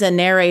he's a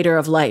narrator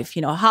of life,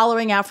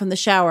 hollering out from the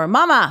shower,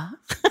 "Mama."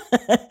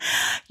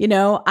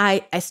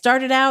 I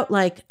started out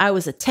like I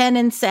was a 10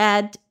 and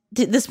sad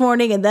this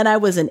morning, and then I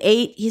was an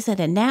 8. He said,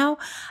 and now,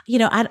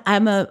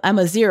 I'm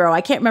a 0.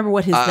 I can't remember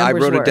what his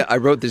numbers were. I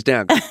wrote this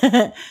down.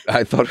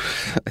 I thought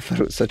it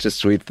was such a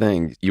sweet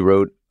thing. You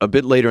wrote, "A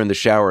bit later in the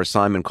shower,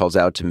 Simon calls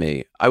out to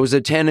me, 'I was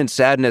a 10 in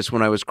sadness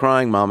when I was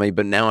crying, Mommy,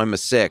 but now I'm a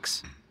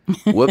 6.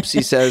 Whoops,'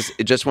 he says,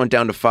 'it just went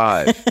down to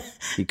 5.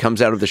 He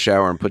comes out of the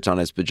shower and puts on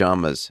his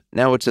pajamas.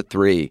 Now it's a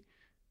 3.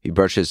 He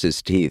brushes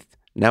his teeth.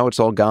 Now it's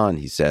all gone,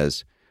 he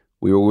says.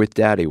 We were with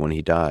Daddy when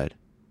he died."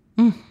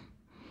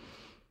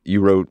 You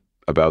wrote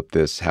about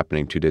this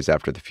happening 2 days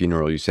after the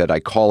funeral. You said, "I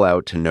call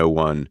out to no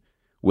one.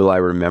 Will I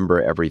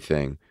remember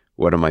everything?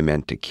 What am I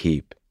meant to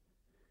keep?"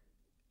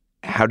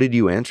 How did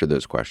you answer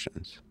those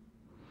questions?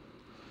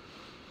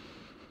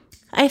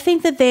 I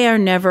think that they are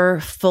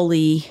never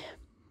fully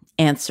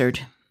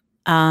answered.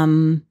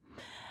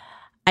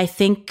 I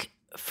think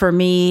for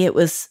me,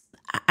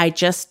 I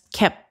just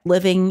kept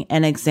living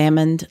and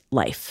examined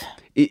life.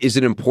 Is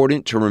it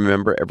important to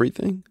remember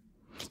everything?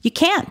 You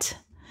can't.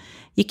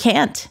 You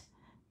can't.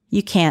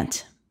 You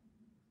can't.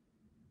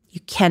 You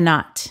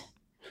cannot.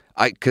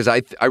 Because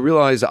I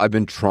realize I've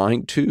been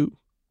trying to,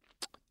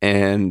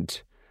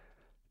 and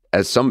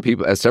as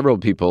several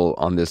people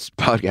on this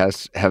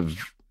podcast have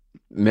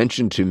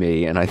mentioned to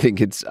me, and I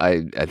think it's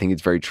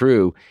very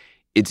true.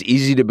 It's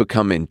easy to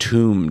become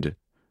entombed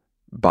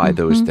by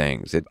those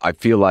things. I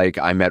feel like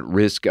I'm at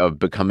risk of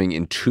becoming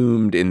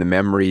entombed in the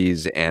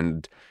memories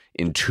and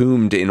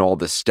entombed in all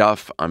the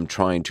stuff I'm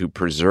trying to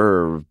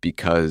preserve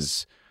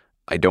because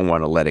I don't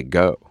want to let it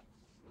go.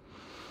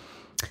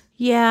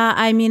 Yeah,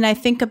 I mean, I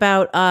think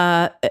about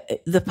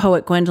the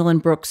poet Gwendolyn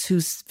Brooks,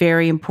 who's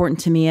very important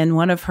to me. And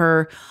one of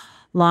her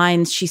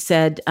lines, she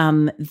said,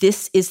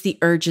 "This is the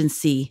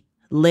urgency,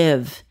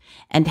 live,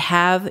 and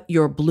have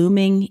your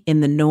blooming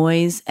in the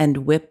noise and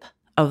whip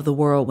of the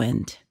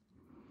whirlwind."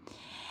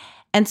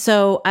 And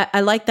so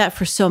I like that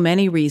for so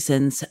many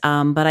reasons.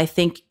 But I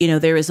think,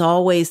 there is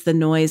always the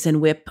noise and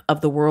whip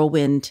of the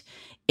whirlwind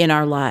in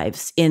our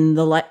lives, in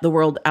the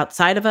world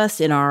outside of us,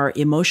 in our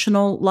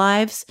emotional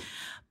lives.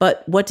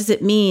 But what does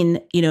it mean,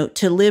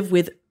 to live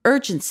with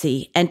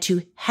urgency and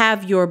to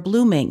have your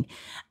blooming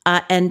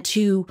and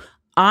to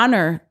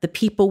honor the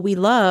people we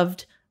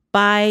loved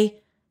by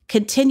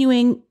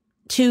continuing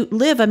to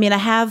live? I mean, I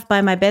have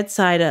by my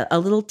bedside a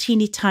little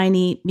teeny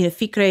tiny,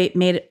 Ficre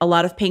made a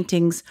lot of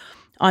paintings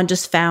on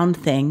just found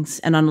things,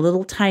 and on a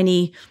little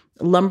tiny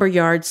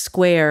lumberyard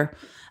square,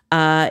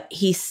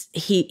 he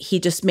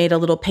just made a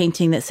little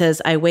painting that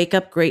says, "I wake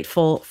up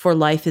grateful for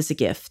life is a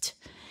gift."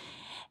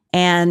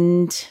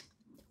 And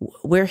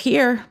we're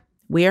here.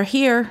 We are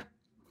here.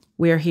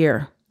 We are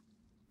here.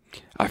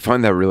 I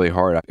find that really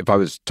hard. If I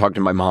was talking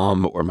to my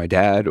mom or my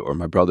dad or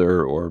my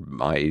brother or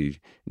my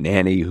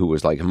nanny who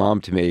was like a mom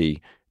to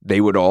me,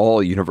 they would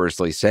all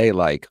universally say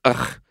like,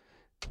 "Ugh,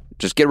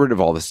 just get rid of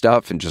all the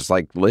stuff and just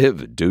like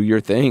live, do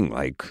your thing.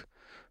 Like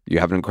you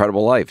have an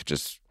incredible life.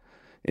 Just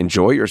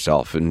enjoy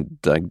yourself and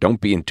like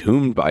don't be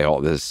entombed by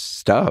all this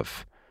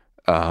stuff."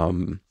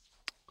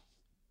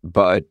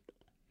 But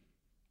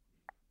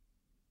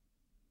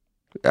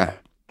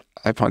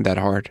I find that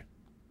hard.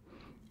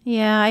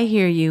 Yeah, I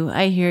hear you.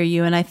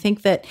 And I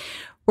think that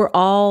we're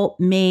all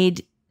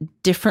made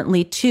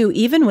differently too,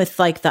 even with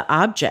like the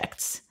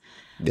objects.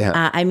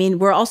 Yeah. I mean,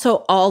 we're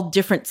also all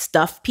different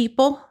stuff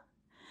people,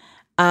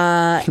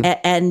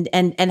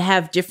 and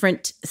have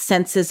different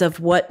senses of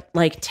what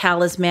like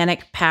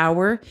talismanic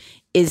power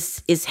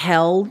is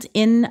held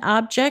in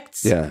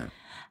objects. Yeah.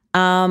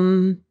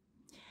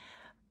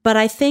 But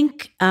I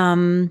think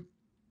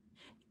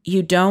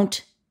you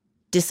don't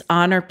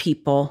dishonor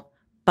people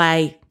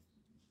by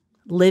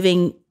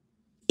living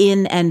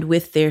in and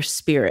with their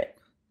spirit.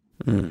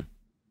 Mm.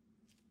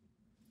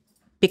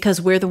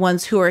 Because we're the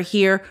ones who are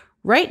here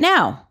right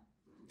now.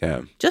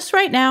 Yeah. Just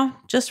right now.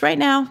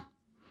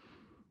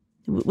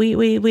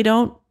 We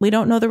don't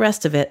know the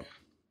rest of it.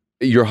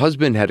 Your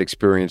husband had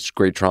experienced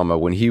great trauma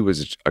when he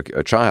was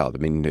a child. I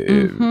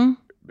mean,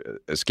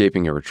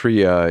 escaping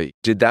Eritrea.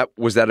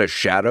 Was that a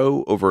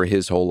shadow over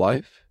his whole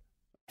life?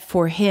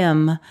 For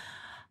him,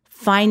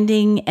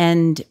 finding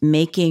and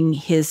making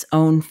his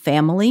own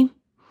family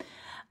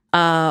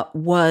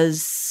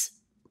was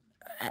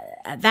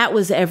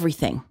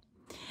everything.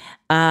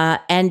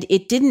 And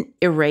it didn't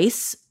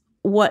erase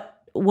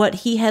what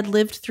he had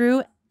lived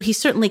through. He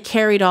certainly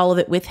carried all of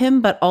it with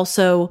him, but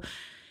also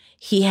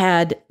he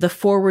had the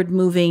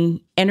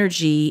forward-moving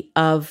energy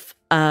of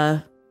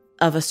a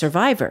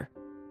survivor.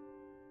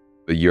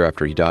 A year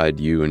after he died,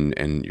 you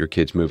and your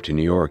kids moved to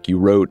New York. You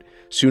wrote,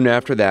 "Soon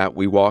after that,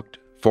 we walked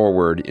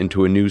forward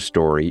into a new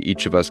story,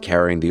 each of us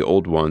carrying the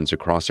old ones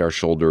across our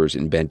shoulders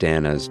in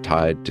bandanas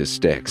tied to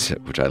sticks,"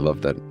 which I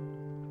love that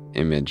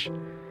image.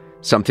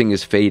 "Something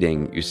is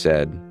fading," you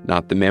said,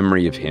 "not the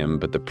memory of him,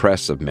 but the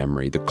press of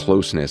memory, the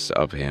closeness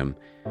of him.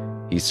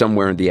 He's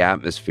somewhere in the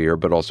atmosphere,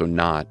 but also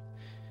not.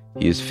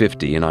 He is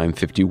 50 and I'm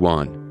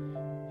 51.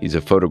 He's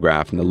a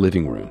photograph in the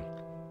living room.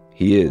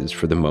 He is,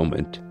 for the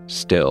moment,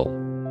 still."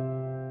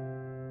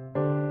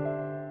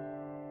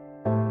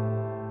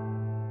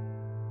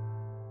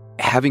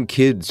 Having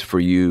kids for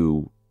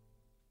you,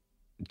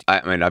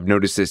 I mean, I've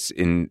noticed this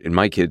in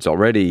my kids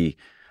already.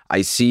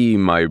 I see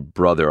my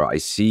brother, I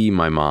see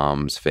my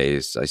mom's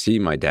face, I see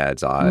my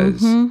dad's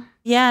eyes. Mm-hmm.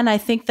 Yeah, and I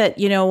think that,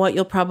 what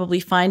you'll probably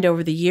find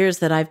over the years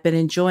that I've been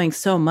enjoying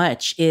so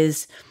much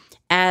is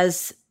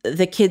as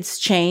the kids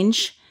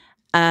change,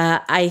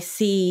 I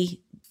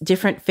see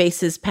different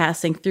faces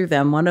passing through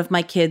them. One of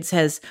my kids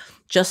has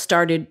just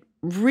started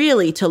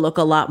really to look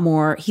a lot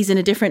more, he's in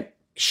a different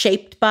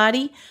shaped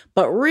body,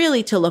 but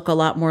really to look a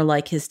lot more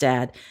like his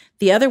dad.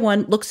 The other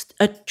one looks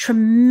a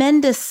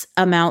tremendous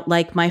amount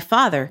like my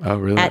father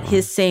at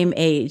his same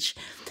age.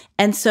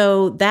 And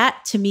so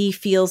that to me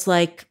feels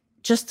like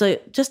just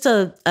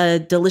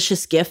a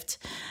delicious gift.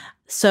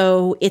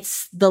 So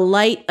it's the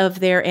light of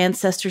their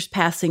ancestors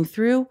passing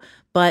through,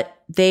 but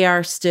they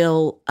are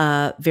still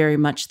very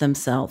much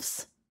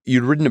themselves.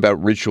 You'd written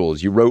about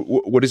rituals. You wrote,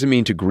 "What does it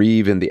mean to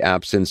grieve in the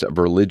absence of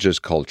religious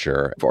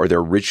culture?" Are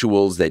there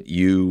rituals that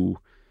you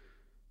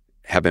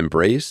have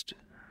embraced?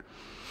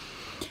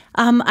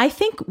 I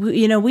think,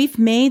 we've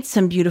made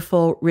some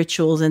beautiful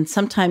rituals and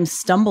sometimes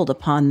stumbled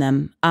upon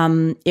them.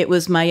 It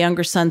was my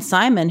younger son,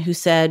 Simon, who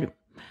said,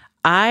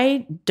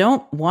 "I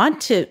don't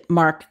want to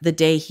mark the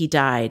day he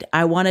died.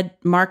 I want to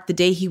mark the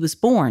day he was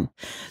born."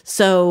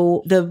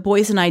 So the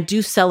boys and I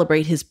do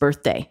celebrate his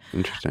birthday.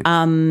 Interesting.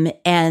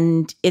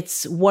 And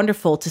it's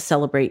wonderful to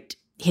celebrate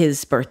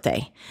his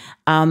birthday.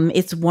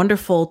 It's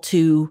wonderful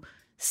to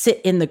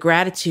sit in the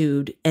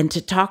gratitude and to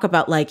talk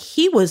about like,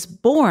 he was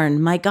born,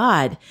 my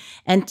God.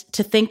 And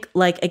to think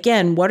like,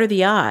 again, what are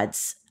the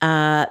odds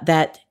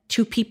that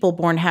two people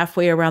born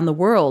halfway around the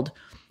world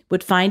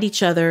would find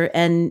each other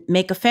and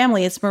make a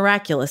family? It's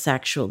miraculous,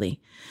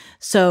 actually.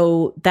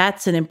 So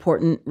that's an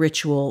important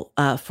ritual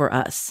for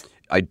us.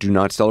 I do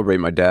not celebrate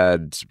my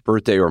dad's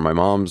birthday or my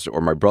mom's or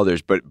my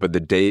brother's, but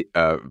the day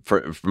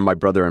for my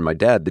brother and my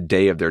dad, the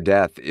day of their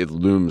death, it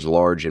looms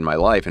large in my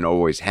life and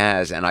always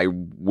has. And I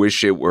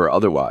wish it were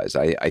otherwise.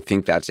 I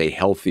think that's a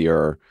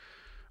healthier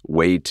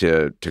way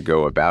to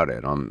go about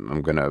it.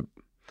 I'm going to,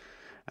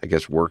 I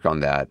guess, work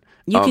on that.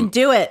 You can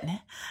do it.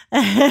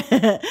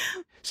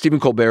 Stephen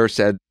Colbert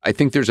said, "I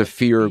think there's a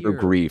fear of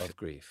grief.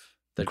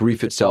 That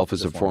grief itself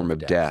is a form of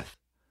death.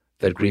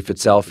 That grief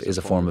itself is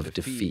a form of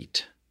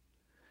defeat.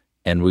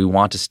 And we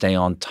want to stay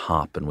on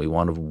top and we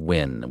want to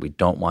win and we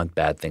don't want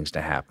bad things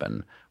to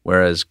happen.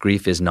 Whereas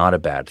grief is not a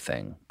bad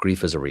thing.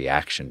 Grief is a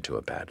reaction to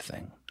a bad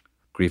thing.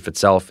 Grief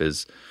itself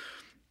is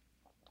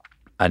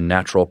a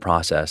natural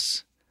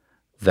process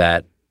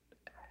that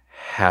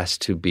has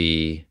to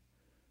be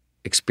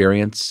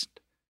experienced."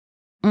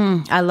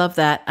 I love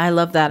that.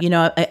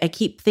 I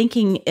keep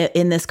thinking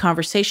in this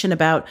conversation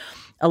about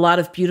a lot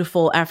of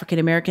beautiful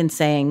African-American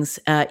sayings,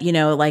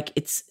 like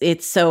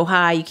it's so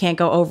high, you can't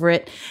go over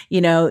it.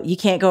 You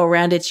can't go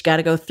around it. You got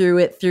to go through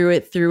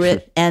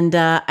it. And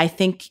I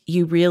think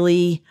you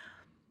really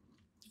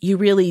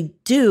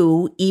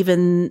do,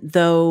 even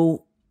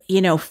though,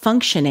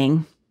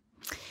 functioning.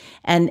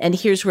 And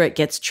here's where it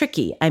gets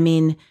tricky. I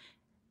mean,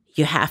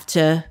 you have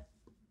to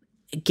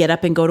get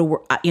up and go to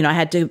work. I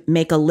had to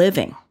make a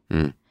living.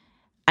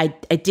 I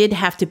did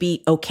have to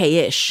be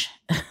okay-ish.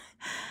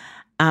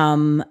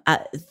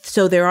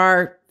 So there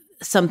are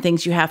some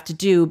things you have to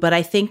do, but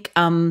I think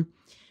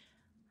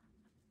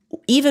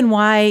even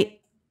why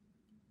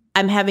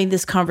I'm having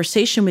this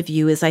conversation with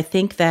you is I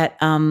think that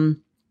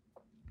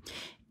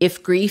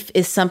if grief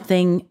is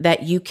something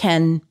that you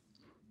can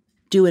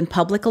do in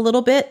public a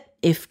little bit,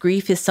 if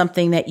grief is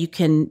something that you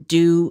can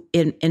do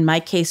in my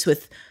case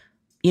with,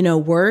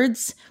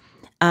 words,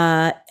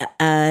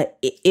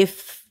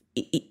 if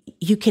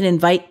you can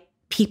invite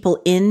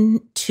people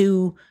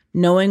into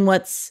knowing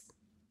what's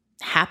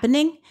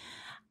happening,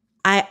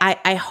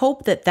 I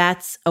hope that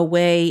that's a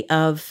way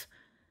of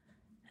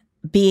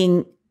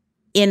being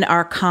in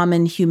our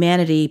common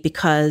humanity,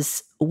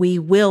 because we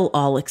will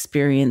all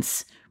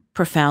experience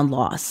profound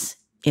loss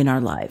in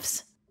our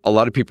lives. A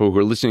lot of people who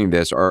are listening to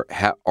this are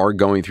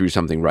going through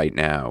something right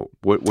now.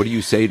 What do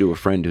you say to a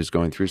friend who's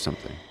going through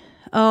something?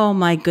 Oh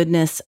my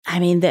goodness. I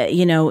mean,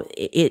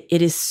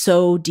 it is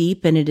so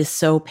deep and it is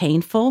so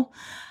painful.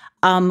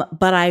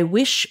 But I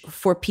wish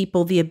for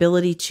people the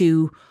ability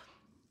to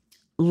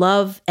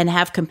love and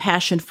have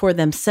compassion for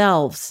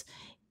themselves,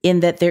 in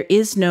that there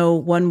is no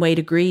one way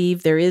to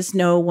grieve. There is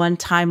no one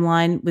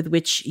timeline with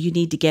which you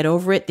need to get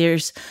over it.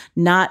 There's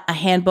not a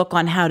handbook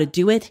on how to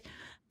do it.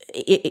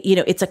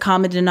 It's a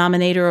common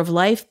denominator of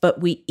life,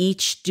 but we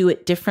each do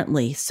it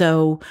differently.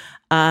 So,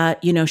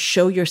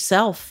 show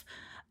yourself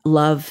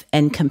love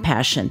and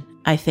compassion,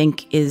 I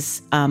think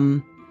is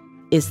the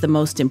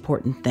most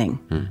important thing.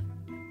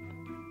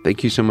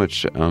 Thank you so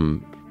much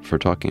for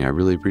talking. I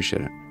really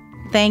appreciate it.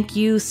 Thank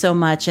you so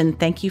much. And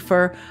thank you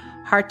for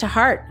Heart to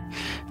Heart.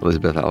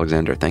 Elizabeth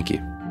Alexander, thank you.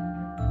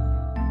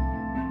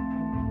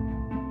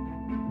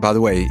 By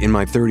the way, in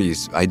my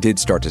 30s, I did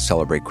start to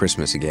celebrate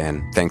Christmas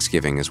again,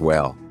 Thanksgiving as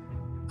well.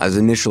 I was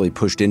initially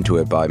pushed into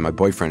it by my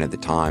boyfriend at the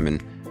time,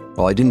 and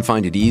while I didn't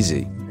find it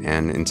easy,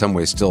 and in some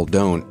ways still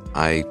don't,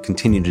 I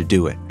continue to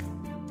do it.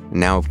 And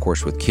now, of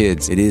course, with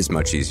kids, it is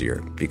much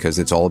easier because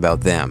it's all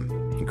about them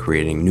and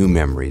creating new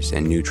memories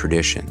and new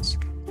traditions.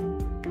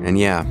 And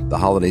yeah, the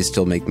holidays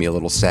still make me a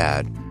little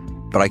sad,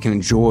 but I can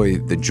enjoy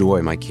the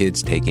joy my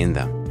kids take in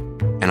them.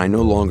 And I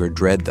no longer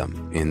dread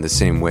them in the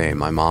same way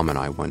my mom and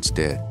I once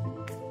did.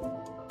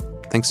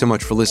 Thanks so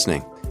much for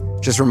listening.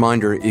 Just a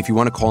reminder, if you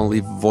want to call and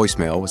leave a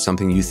voicemail with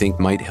something you think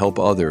might help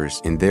others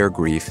in their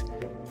grief,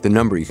 the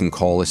number you can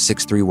call is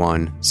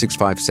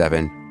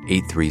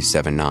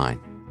 631-657-8379. I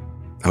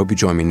hope you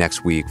join me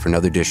next week for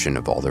another edition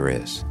of All There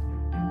Is.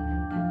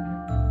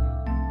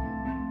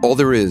 All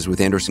There Is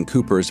with Anderson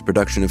Cooper is a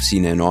production of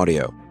CNN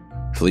Audio.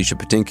 Felicia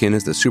Patinkin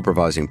is the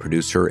supervising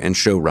producer and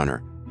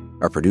showrunner.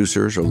 Our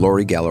producers are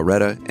Lori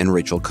Gallaretta and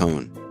Rachel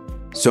Cohn.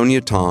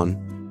 Sonia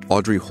Tan,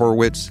 Audrey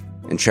Horwitz,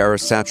 and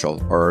Charis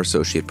Satchel are our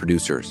associate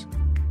producers.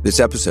 This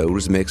episode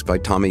was mixed by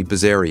Tommy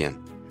Bazarian.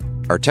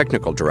 Our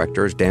technical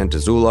director is Dan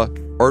Dzula,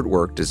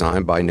 artwork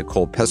designed by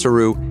Nicole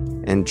Pesaru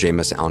and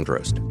Jameis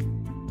Androst.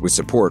 With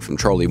support from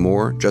Charlie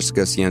Moore,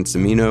 Jessica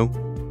Ciancimino,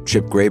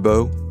 Chip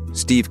Graybo,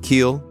 Steve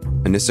Keel,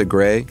 Anissa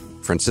Gray,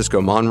 Francisco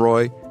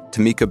Monroy,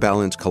 Tamika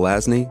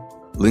Ballins-Kalasny,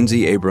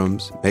 Lindsay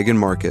Abrams, Megan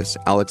Marcus,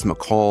 Alex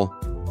McCall,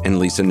 and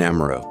Lisa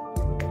Namaro.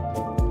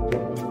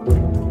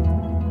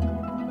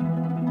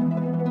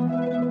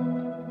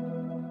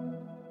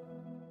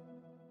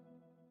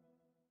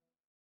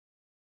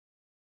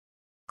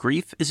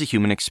 Grief is a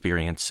human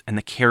experience, and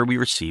the care we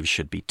receive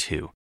should be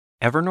too.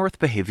 Evernorth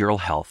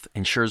Behavioral Health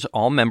ensures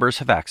all members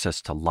have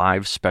access to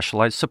live,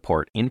 specialized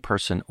support in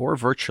person or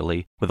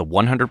virtually, with a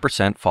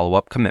 100%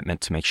 follow-up commitment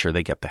to make sure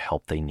they get the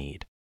help they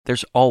need.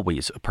 There's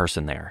always a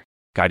person there,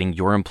 guiding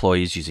your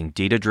employees using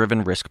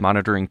data-driven risk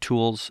monitoring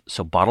tools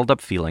so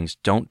bottled-up feelings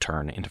don't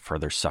turn into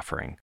further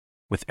suffering.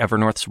 With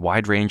Evernorth's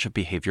wide range of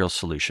behavioral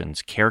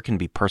solutions, care can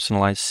be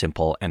personalized,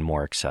 simple, and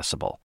more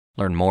accessible.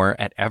 Learn more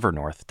at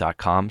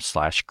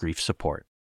evernorth.com/grief support.